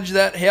acknowledge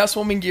that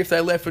housewarming gift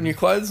they left on your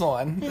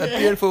clothesline. That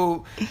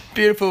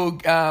beautiful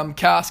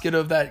casket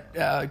of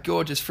that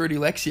gorgeous fruity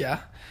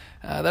Lexia.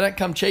 They don't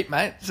come cheap,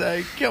 mate.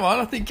 So come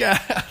on, I think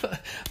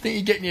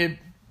you're getting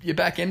your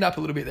back end up a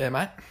little bit there,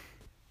 mate.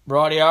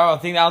 rightio, I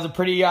think that was a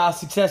pretty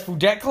successful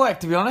debt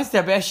collect, to be honest.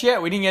 Our best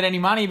yet. We didn't get any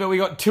money, but we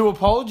got 2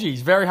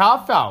 apologies. Very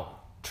heartfelt.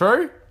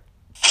 True?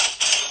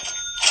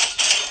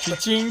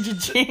 Cha-ching,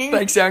 cha-ching.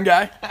 Thanks, sound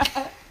guy.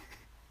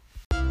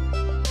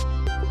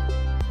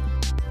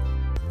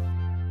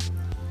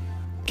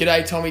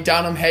 G'day, Tommy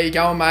Dunham. How you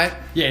going, mate?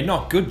 Yeah,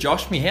 not good,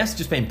 Josh. My house has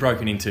just been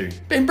broken into.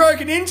 Been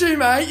broken into,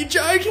 mate. You're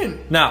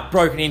joking. Nah,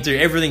 broken into.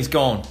 Everything's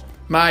gone.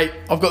 Mate,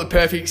 I've got the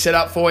perfect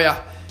setup for you.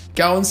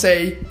 Go and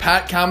see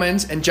Pat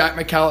Cummins and Jack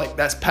McCulloch.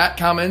 That's Pat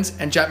Cummins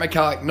and Jack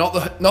McCulloch.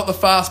 Not the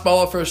fast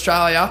bowler for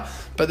Australia,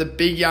 but the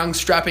big, young,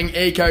 strapping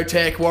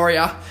Ecotech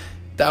warrior.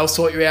 They'll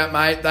sort you out,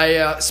 mate.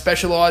 They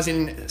specialise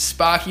in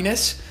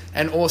sparkiness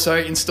and also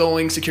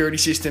installing security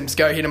systems.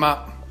 Go hit them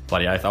up.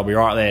 Bloody oath, I'll be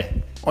right there.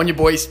 On your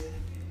boys.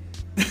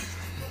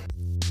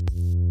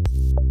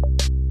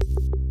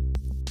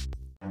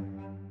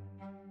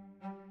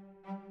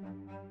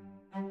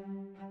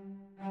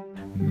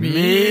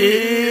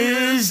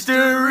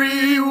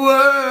 Mystery word.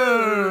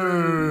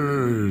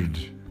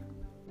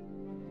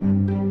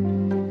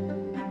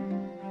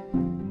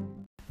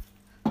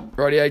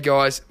 Rightio,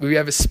 guys. We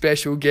have a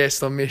special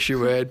guest on Mystery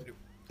Word.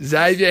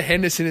 Xavier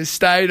Henderson has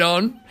stayed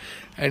on,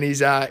 and he's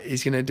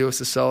going to do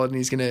us a solid, and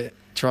he's going to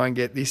try and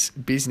get this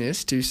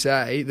business to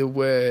say the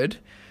word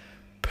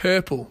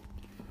purple.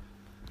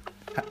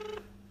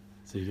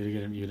 So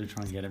you gotta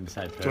try and get him to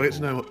say purple. Do I get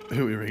to know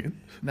who we're ringing?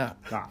 No.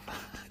 Nah,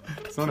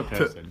 it's not a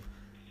person.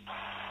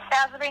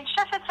 How's it been,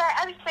 Sheffield? Sorry,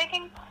 Abby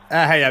speaking.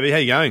 Hey, Abby, how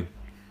you going?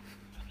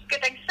 Good,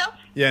 thanks, yourself.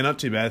 Yeah, not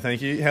too bad,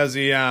 thank you. How's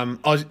the? I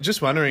was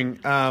just wondering.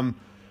 I've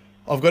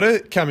got to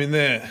come in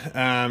there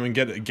and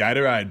get a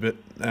Gatorade, but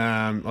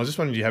I was just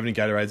wondering, do you have any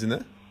Gatorades in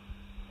there?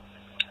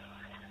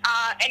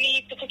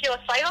 Any particular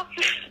flavour?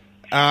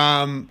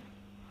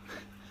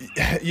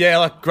 Yeah,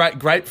 like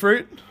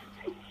grapefruit,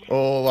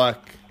 or like,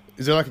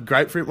 is there like a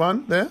grapefruit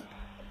one there?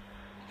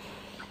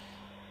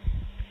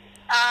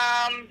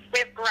 We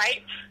have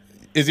grape.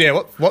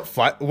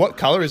 What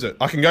colour is it?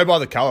 I can go by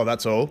the colour.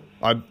 That's all.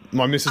 My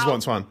missus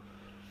wants one.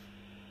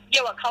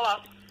 Yeah, what colour?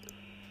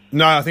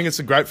 No, I think it's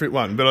a grapefruit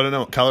one, but I don't know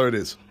what colour it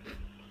is.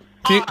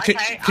 Can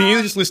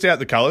you just list out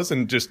the colours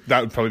and just that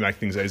would probably make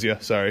things easier.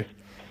 Sorry.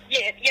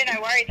 Yeah,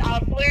 no worries.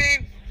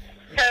 Blue,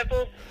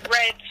 purple,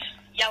 red,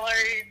 yellow,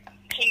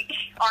 pink,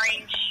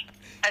 orange,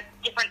 a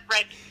different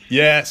red.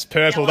 Yes,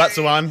 purple. Yellow. That's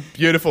the one.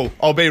 Beautiful.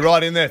 I'll be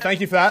right in there. Thank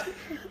you for that. No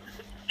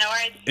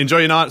worries. Enjoy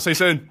your night. See you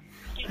soon.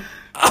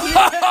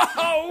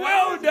 Oh,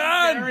 well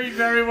done. Very,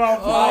 very well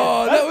played.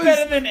 Oh, that that's was-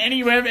 better than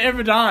any we've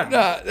ever done.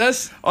 No,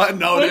 that's... I had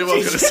no idea what I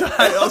was going to say.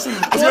 I was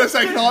going to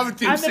say, can I have a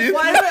Tim And the Sim?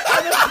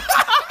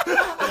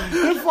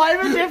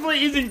 flavour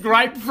definitely isn't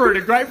grapefruit.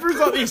 A grapefruit's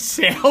like this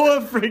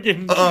sour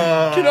friggin'.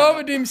 Can I have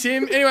a dim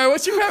sim? Anyway,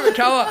 what's your favourite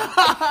colour?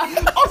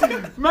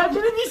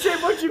 Imagine if you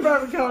said what's your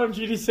favourite colour and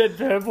you just said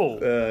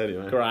purple.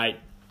 Anyway. Great.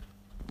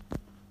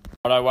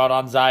 Righto, well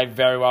done, Zay.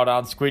 Very well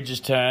done. Squidge's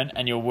turn,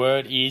 and your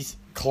word is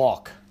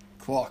clock.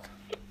 Clock.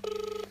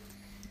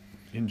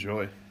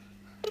 Enjoy.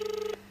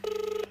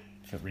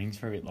 If it rings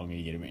for a bit longer,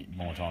 you get a bit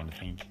more time to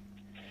think.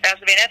 How's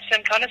it been,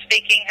 Epsom? Connor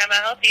speaking. How may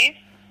I help you?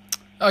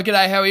 Oh,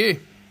 g'day. How are you?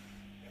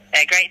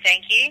 Great,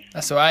 thank you.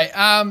 That's all right.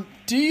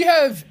 Do you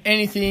have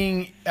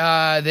anything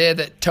there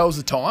that tells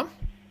the time?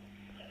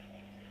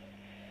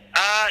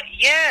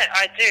 Yeah,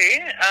 I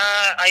do.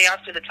 Are you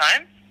after the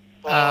time?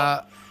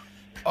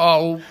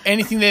 Or,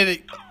 Anything there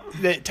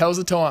that tells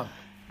the time?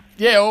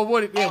 Yeah, or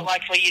what? Yeah,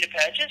 like for you to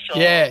purchase?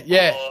 Or, yeah.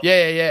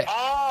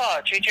 Oh,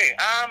 true.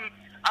 I'll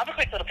have a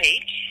quick little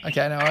peek.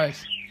 Okay, no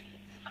worries.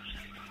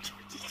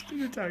 Just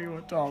going to tell you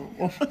what time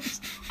it was.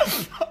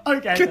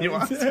 Okay. Can you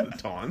answer the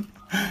time?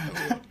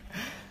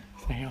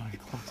 Hang on,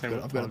 clock's over.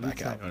 I've got it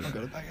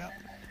back up.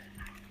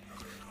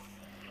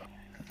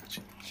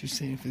 She's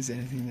seeing if there's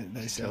anything that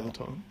they sell the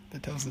time.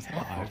 that tells the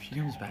time. Oh, if she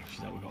comes back, she's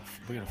like, we got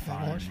a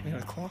phone. Watch, we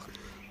got a clock.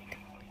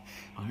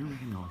 I don't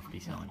reckon I'll be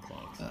selling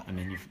clocks. And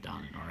then you've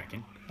done, I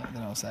reckon.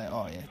 Then I'll say,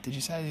 oh yeah. Did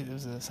you say there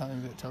was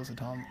something that tells the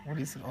time?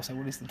 I'll say,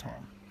 what is the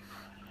time?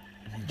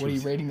 What are you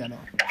reading that on?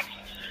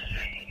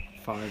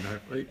 Phone,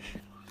 hopefully.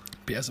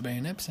 BSB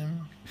and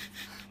Epsom.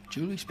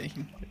 Julie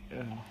speaking.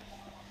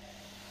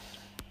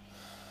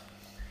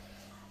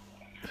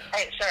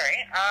 Hey, sorry.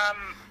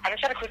 I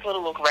just had a quick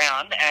little look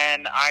around,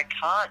 and I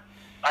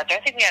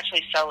don't think we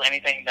actually sell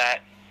anything that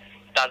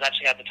does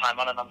actually have the time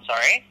on it. I'm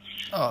sorry.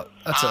 Oh,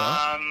 that's all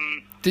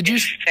right. Did you?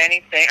 If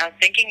anything, I'm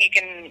thinking you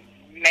can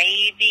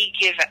maybe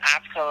give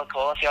AppCo a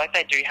call. I feel like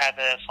they do have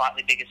a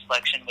slightly bigger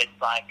selection with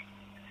like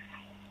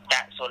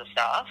that sort of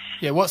stuff.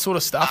 Yeah, what sort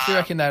of stuff do you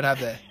reckon they'd have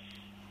there?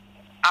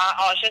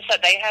 It's just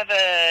that they have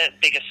a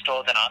bigger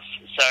store than us,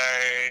 so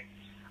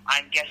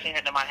I'm guessing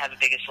that they might have a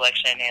bigger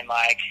selection in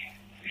like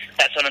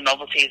that sort of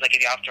novelties. Like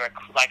if you're after a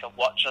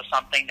watch or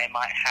something, they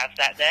might have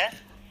that there.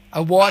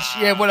 A watch?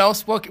 Yeah. What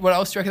else? What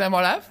else do you reckon they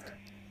might have?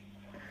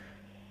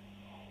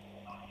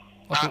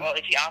 Well,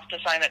 if you're after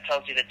something that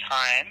tells you the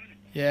time,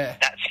 Yeah.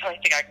 that's the only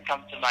thing I can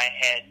come to my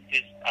head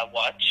is a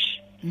watch.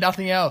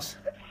 Nothing else.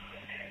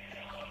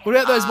 What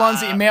about those ones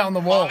that you mount on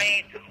the wall? I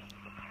mean,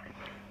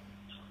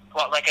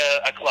 what, like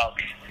a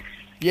clock?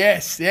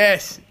 Yes.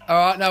 All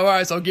right, no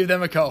worries. I'll give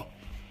them a call.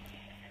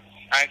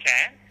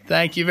 Okay.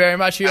 Thank you very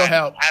much for your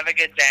help. Have a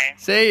good day.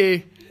 See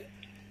you.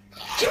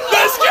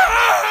 Let's go!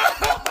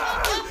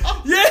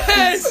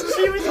 Yes!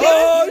 She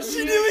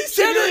nearly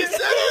said it!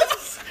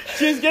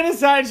 She was going to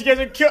say, and she goes,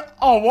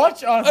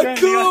 watch. A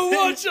cool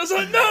watch. I was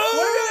like,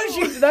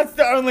 no. That's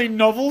the only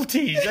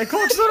novelty. A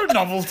clock's not a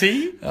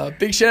novelty.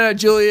 Big shout out,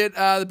 Juliet,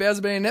 the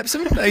Bowser Bean in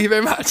Epsom. Thank you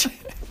very much.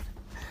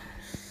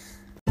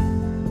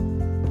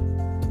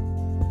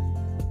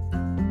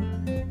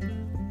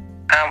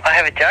 I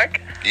have a joke.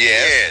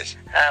 Yes.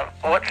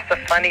 What's the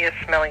funniest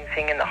smelling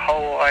thing in the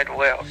whole wide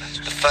world?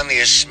 The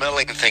funniest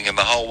smelling thing in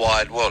the whole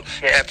wide world.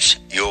 Yeah. Perhaps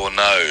your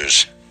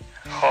nose.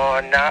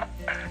 Oh, no.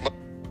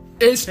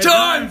 It's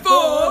time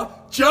for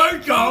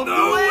Joke of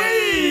the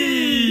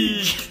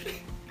Week.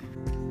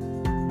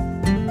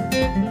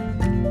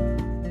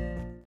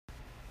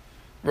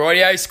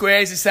 Rightio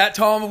Squares, it's that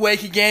time of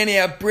week again,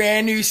 our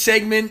brand new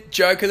segment,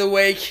 Joke of the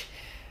Week.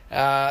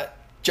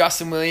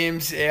 Justin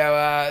Williams,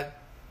 our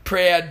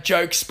proud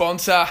joke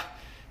sponsor,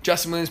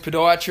 Justin Williams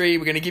Podiatry.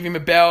 We're going to give him a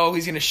bell.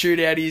 He's going to shoot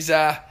out his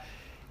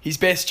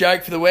best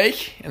joke for the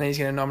week, and then he's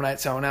going to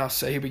nominate someone else.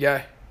 So here we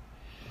go.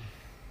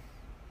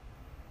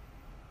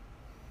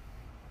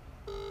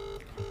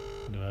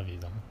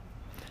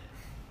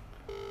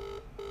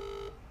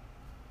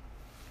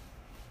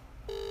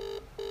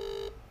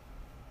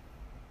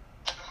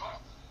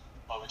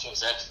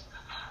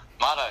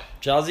 Marto.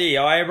 Juzzy,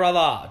 how are you,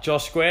 brother?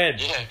 Josh Squared.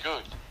 Yeah,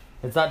 good.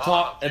 It's that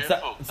time.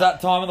 It's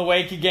that time of the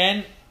week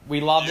again. We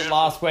loved it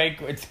last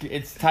week.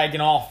 It's taken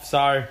off. So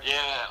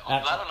yeah,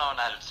 I'm glad I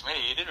nominated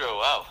Smitty. You did real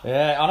well.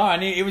 Yeah, I know. I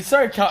knew it was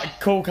so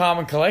cool, calm,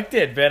 and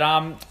collected. But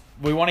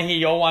we want to hear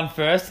your one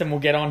first, and we'll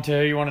get on to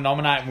who you want to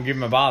nominate, and we'll give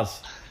him a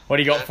buzz. What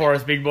do you got for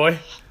us, big boy?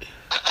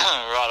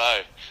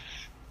 Righto.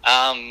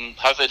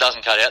 Hopefully it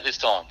doesn't cut out this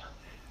time.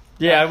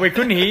 Yeah, we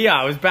couldn't hear you.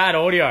 It was bad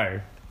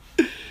audio.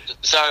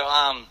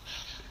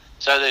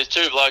 So there's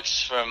two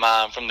blokes from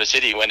the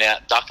city went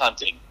out duck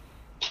hunting.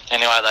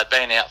 Anyway, they'd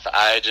been out for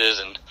ages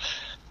and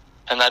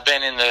they'd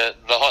been in the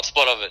hot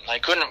spot of it. And they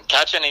couldn't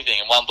catch anything.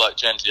 And one bloke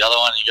turned to the other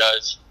one and he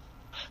goes,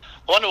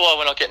 I wonder why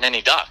we're not getting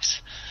any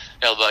ducks.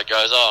 The other bloke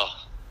goes,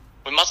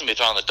 we mustn't be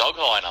throwing the dog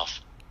high enough.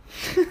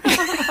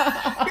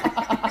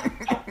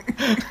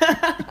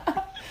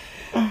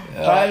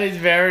 That is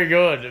very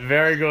good.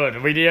 Very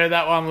good. We heard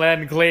that one loud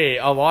and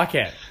clear. I like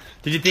it.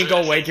 Did you think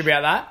all week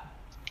about that?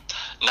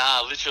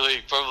 Nah,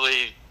 literally,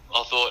 probably,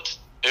 I thought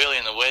early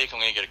in the week I'm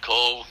going to get a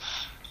call.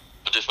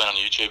 I just went on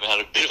YouTube and had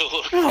a bit of a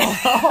look.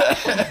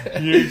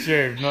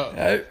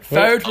 YouTube.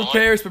 Fail to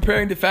prepare is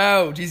preparing to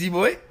fail. Jizzy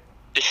boy?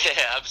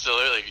 Yeah,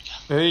 absolutely.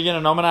 Who are you going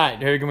to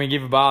nominate? Who can we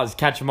give a buzz?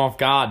 Catch them off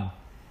guard.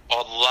 I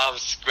love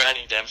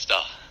Scranny Dempster.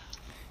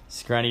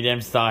 Scranny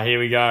Dempster, here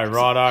we go.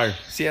 Righto.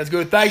 Sounds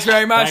good. Thanks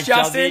very much,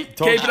 Justin. Juzzy.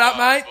 Keep it up,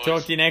 mate.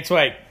 Talk to you next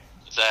week.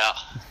 It's out.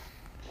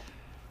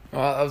 All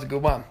right, that was a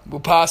good one.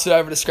 We'll pass it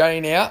over to Scranny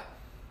now.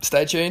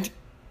 Stay tuned.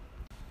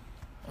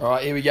 All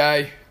right, here we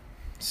go.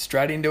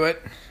 Straight into it.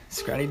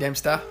 Scranny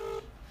Dempster.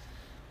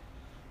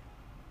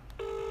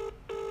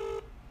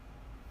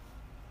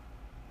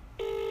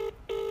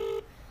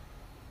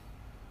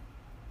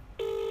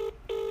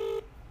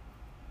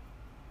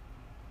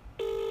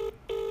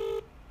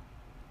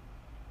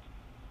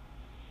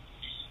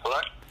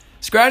 Hello?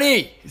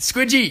 Scranny, it's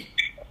Squidgy.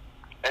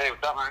 Hey,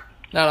 what's up, mate?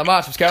 No, not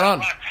much. What's going on?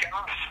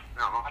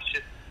 Not much.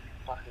 Just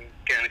fucking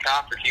get in the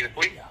car for a few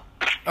quick.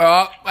 All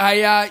right.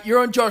 Hey, you're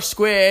on Josh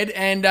Squared,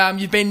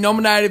 and you've been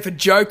nominated for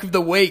Joke of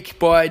the Week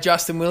by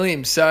Justin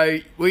Williams. So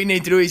what you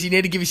need to do is you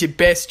need to give us your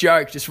best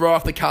joke, just right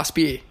off the cusp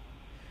here.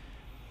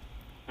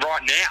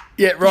 Right now?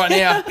 Yeah, right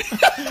now.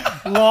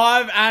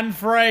 Live and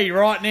free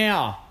right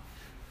now.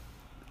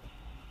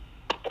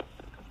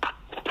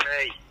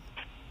 Hey.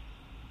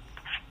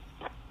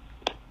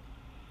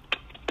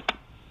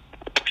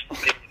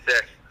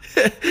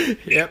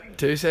 Yep,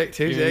 2 seconds.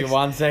 Give me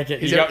 1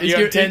 second. You got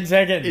 10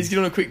 seconds. He's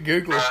doing a quick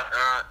Google. All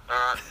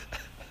right.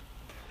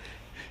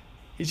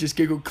 He's just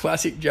Googled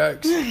classic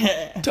jokes.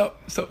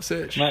 Top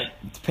search. Mate,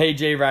 it's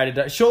PG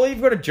rated. Surely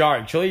you've got a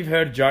joke. Surely you've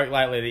heard a joke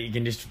lately that you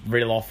can just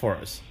reel off for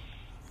us.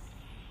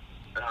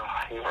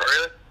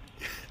 Really?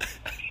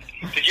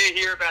 Did you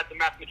hear about the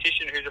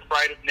mathematician who's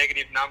afraid of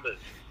negative numbers?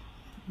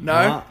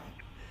 No.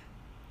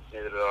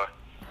 Neither did I.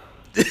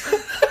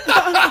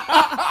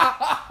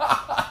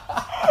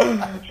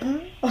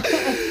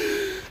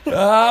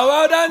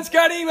 Well done,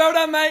 Scotty. Well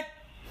done, mate.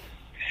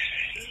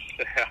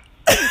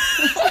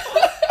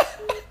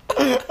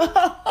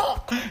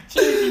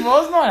 Jeez, he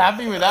was not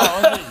happy with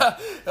that, was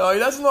he? Oh, he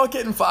doesn't like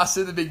getting fussed,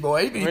 the big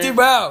boy. But he did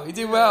well. He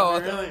did well.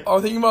 Really? I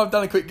think he might have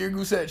done a quick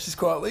Google search just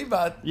quietly,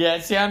 but Yeah,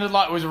 it sounded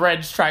like it was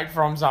read straight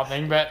from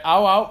something, but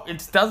oh well,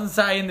 it doesn't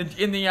say in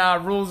the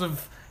rules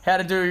of how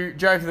to do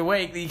joke of the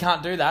week that you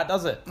can't do that,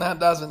 does it? no, it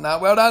doesn't. No.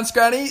 Well done,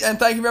 Scranny, and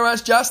thank you very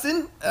much,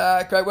 Justin.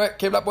 Great work.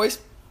 Keep it up, boys.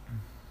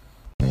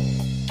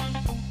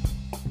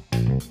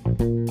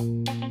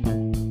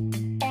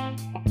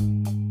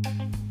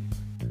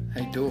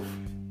 Hey, Doof.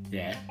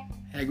 Yeah.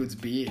 How good's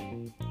beer?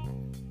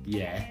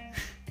 Yeah.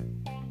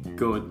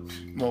 Good.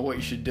 Well, what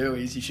you should do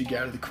is you should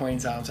go to the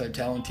Queen's Arms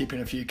Hotel and tip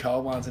in a few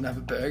cold ones and have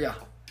a burger.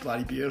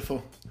 Bloody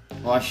beautiful.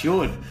 Well, I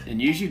should.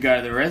 And you should go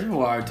to the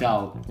Reservoir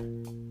Hotel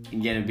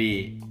and get a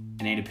beer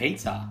and eat a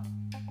pizza.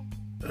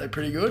 Are they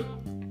pretty good?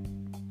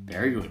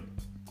 Very good.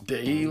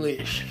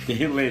 Delish.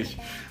 Delish.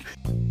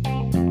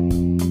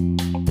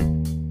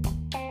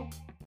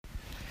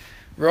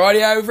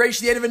 Rightio, we've reached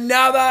the end of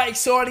another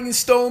exciting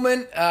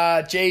instalment.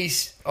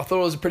 Geez, I thought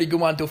it was a pretty good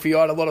one, Duffy.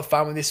 I had a lot of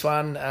fun with this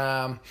one.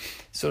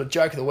 Sort of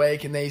joke of the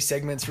week, and these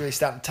segments really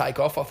starting to take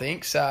off, I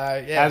think. So,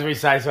 yeah. As we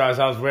say to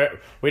ourselves,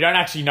 we don't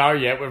actually know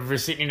yet. We're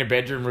sitting in a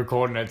bedroom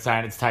recording it,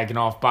 saying it's taken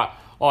off. But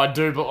I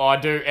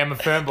am a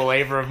firm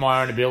believer of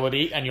my own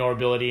ability and your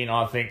ability, and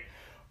I think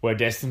we're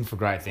destined for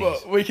great things.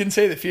 Well, we can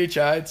see the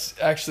future. It's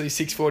actually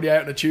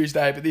 6:48 on a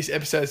Tuesday, but this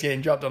episode's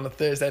getting dropped on a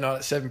Thursday night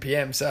at 7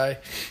 p.m. So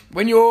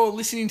when you're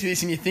listening to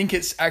this and you think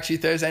it's actually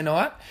Thursday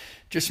night,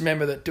 just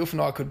remember that Duff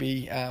and I could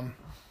be...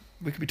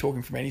 we could be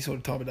talking from any sort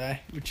of time of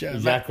day, which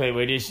exactly.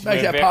 Makes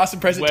our past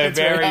and present We're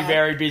tense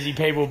very busy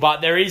people,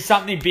 but there is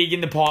something big in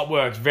the pipe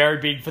works. Very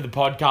big for the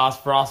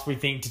podcast for us. We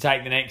think to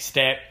take the next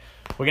step.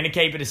 We're going to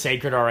keep it a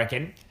secret, I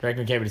reckon. Do you reckon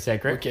we keep it a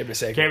secret? We'll keep it a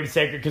secret. Keep it a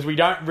secret because we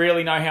don't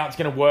really know how it's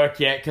going to work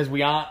yet because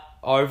we aren't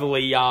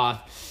overly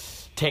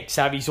tech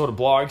savvy sort of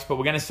blokes, but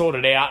we're going to sort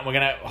it out and we're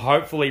going to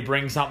hopefully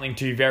bring something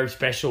to you very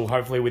special,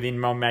 hopefully within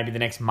maybe the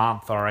next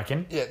month, I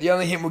reckon. Yeah, the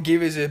only hint we'll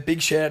give is a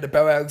big shout out to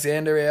Bo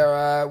Alexander,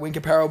 our Wink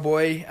Apparel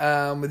boy,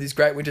 with his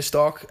great winter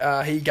stock.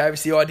 He gave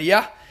us the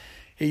idea.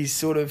 He's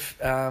sort of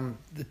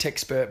the tech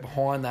expert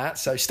behind that.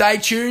 So stay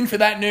tuned for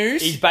that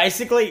news.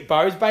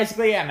 Bo's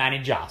basically our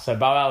manager. So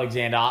Bo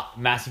Alexander,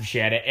 massive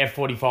shout out.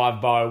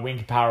 F45 Bo,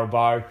 Wink Apparel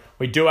Bo.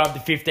 We do have the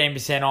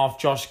 15%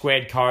 off Josh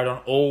Squared code on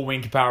all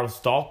Wink Apparel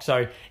stock.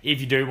 So if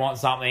you do want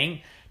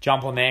something,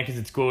 jump on there because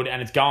it's good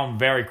and it's going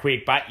very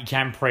quick, but you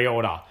can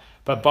pre-order.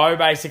 But Bo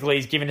basically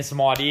is giving us some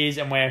ideas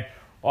and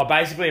I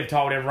basically have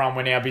told everyone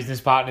we're now business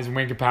partners in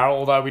Wink Apparel,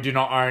 although we do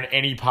not own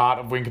any part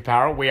of Wink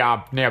Apparel. We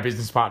are now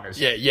business partners.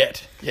 Yeah,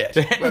 yet.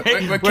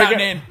 We're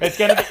cutting in. It's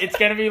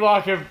gonna be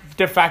like a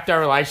de facto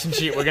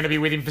relationship. We're gonna be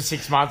with him for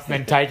 6 months and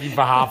then take him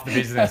for half the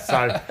business.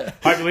 So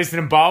hope you listen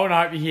to Bo and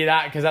I hope you hear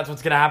that because that's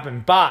what's gonna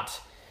happen. But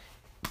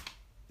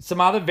some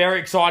other very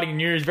exciting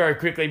news very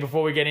quickly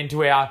before we get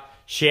into our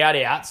shout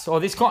outs.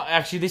 This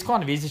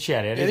kind of is a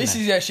shout out. Yeah, this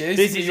is our shout out.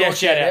 This is our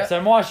shout out.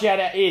 So my shout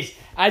out is,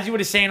 as you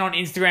would have seen on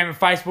Instagram and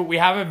Facebook, we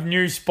have a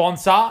new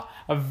sponsor,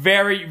 a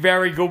very,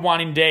 very good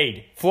one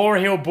indeed. Flora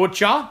Hill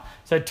Butcher.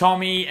 So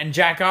Tommy and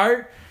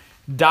Jacko,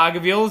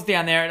 Dargavilles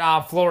down there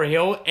at Flora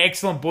Hill.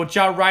 Excellent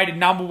butcher. Rated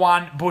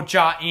 #1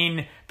 butcher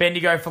in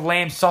Bendigo for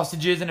lamb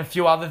sausages and a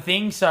few other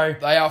things. So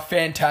they are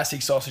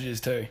fantastic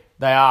sausages too.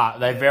 They are.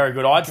 They're very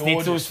good. I had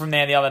schnitzels from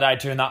there the other day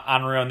too, and they're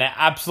unreal. And they're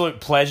absolute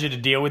pleasure to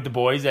deal with the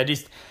boys. They're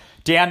just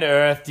down to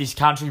earth, just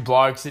country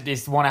blokes that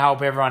just want to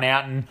help everyone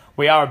out. And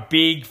we are a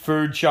big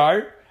food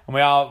show, and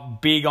we are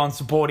big on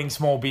supporting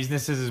small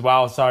businesses as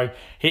well. So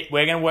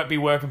we're going to be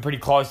working pretty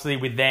closely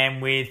with them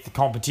with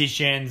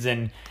competitions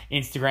and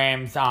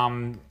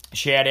Instagrams,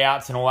 shout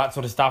outs and all that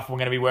sort of stuff. We're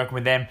going to be working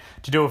with them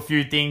to do a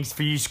few things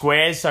for you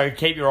squares. So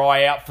keep your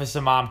eye out for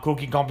some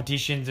cooking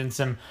competitions and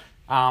some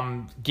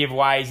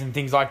giveaways and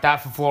things like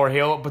that for Flora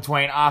Hill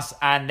between us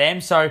and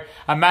them. So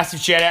a massive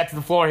shout out to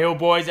the Flora Hill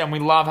boys, and we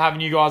love having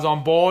you guys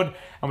on board,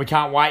 and we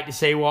can't wait to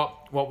see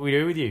what we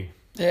do with you.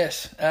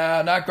 Yes.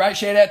 Great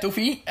shout out,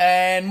 Duffy.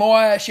 And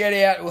my shout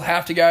out will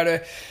have to go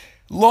to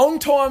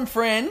long-time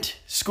friend,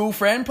 school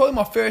friend, probably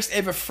my first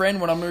ever friend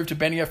when I moved to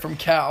Bendigo from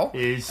Cal.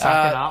 He's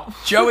sucking up.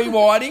 Joey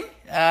Whiting.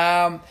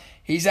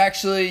 He's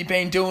actually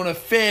been doing a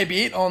fair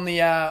bit on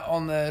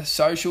the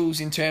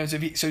socials in terms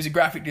of... So he's a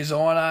graphic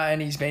designer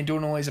and he's been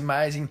doing all these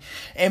amazing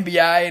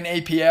NBA and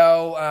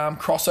EPL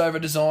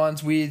crossover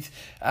designs with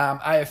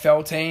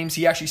AFL teams.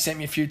 He actually sent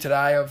me a few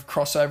today of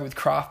crossover with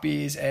craft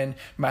beers and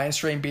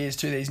mainstream beers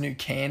too, these new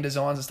can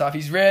designs and stuff.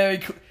 He's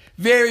very,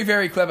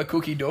 very clever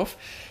cookie, Duff.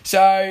 So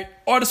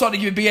I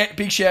decided to give a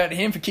big shout out to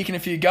him for kicking a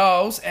few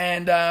goals,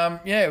 and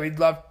we'd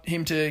love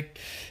him to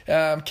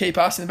keep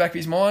us in the back of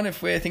his mind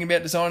if we're thinking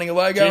about designing a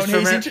logo,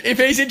 if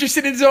he's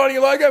interested in designing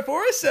a logo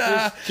for us.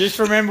 Just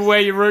remember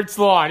where your roots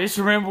lie. Just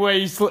remember where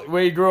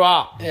you grew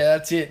up. Yeah,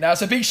 that's it. Now,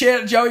 so big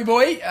shout out to Joey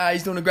boy.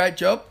 He's doing a great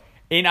job.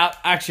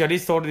 Actually, I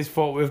just thought of this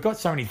before. We've got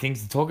so many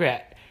things to talk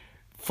about.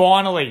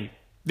 Finally,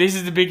 this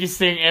is the biggest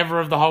thing ever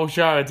of the whole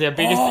show. It's our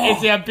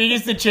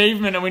biggest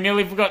achievement, and we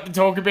nearly forgot to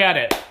talk about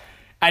it.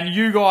 And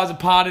you guys are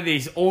part of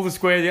this. All the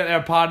squares out there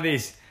are part of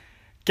this.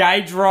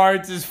 Gage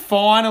Roads is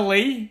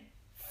finally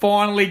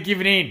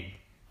given in.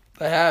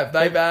 They have.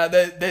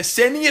 They're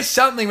sending us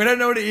something. We don't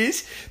know what it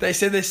is. They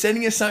said they're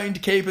sending us something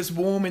to keep us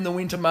warm in the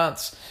winter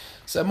months.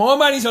 So my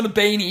money's on a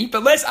beanie,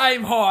 but let's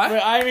aim high.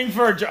 We're aiming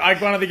for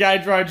one of the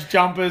Gage Roads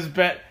jumpers,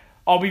 but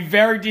I'll be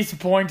very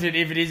disappointed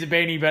if it is a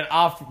beanie, but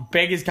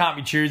beggars can't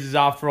be choosers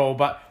after all.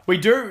 But we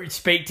do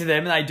speak to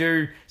them, and they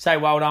do say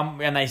well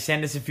done, and they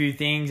send us a few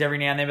things every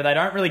now and then, but they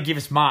don't really give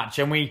us much.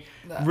 And we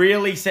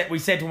said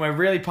to them, we're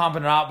really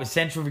pumping it up with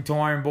Central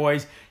Victorian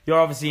boys. You're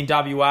obviously in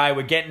WA.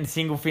 We're getting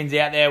single fins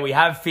out there. We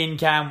have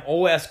FinCam.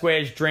 All our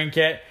squares drink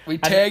it. We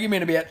tag them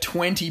in about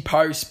 20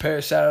 posts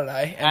per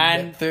Saturday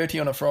and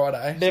 30 on a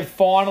Friday. They've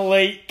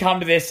finally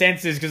come to their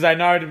senses because they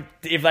know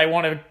if they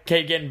want to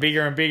keep getting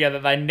bigger and bigger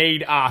that they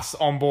need us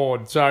on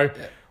board. So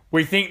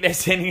we think they're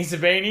sending us a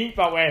beanie,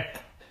 but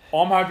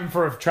I'm hoping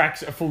for a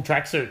full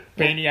tracksuit,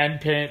 beanie and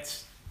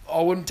pants.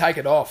 I wouldn't take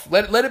it off.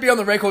 Let it be on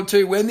the record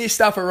too. When this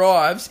stuff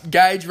arrives,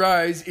 Gage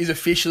Rose is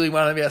officially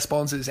one of our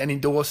sponsors and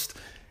endorsed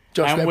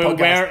Josh And Glenn we'll podcast.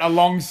 wear it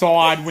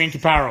alongside Wink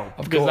Apparel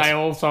Of because course. they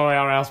also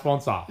are our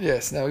sponsor.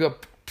 Yes. Now we've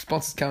got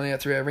sponsors coming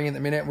out through our ring at the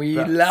minute. We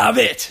love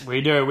it.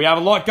 We do. We have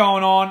a lot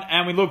going on,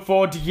 and we look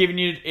forward to giving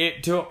you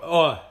it to.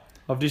 Oh,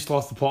 I've just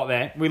lost the plot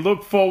there. We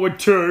look forward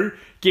to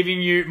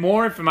giving you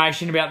more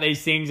information about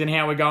these things and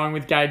how we're going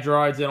with Gage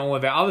Roads and all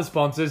of our other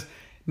sponsors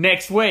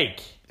next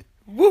week.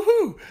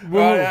 Woohoo!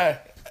 Woo.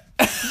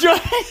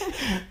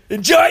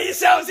 Enjoy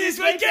yourselves this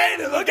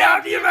weekend and look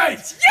after your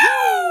mates.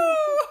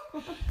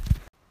 Yo!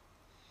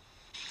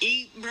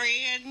 Eat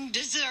bread and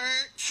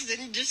desserts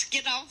and just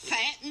get all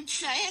fat and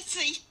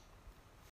sassy.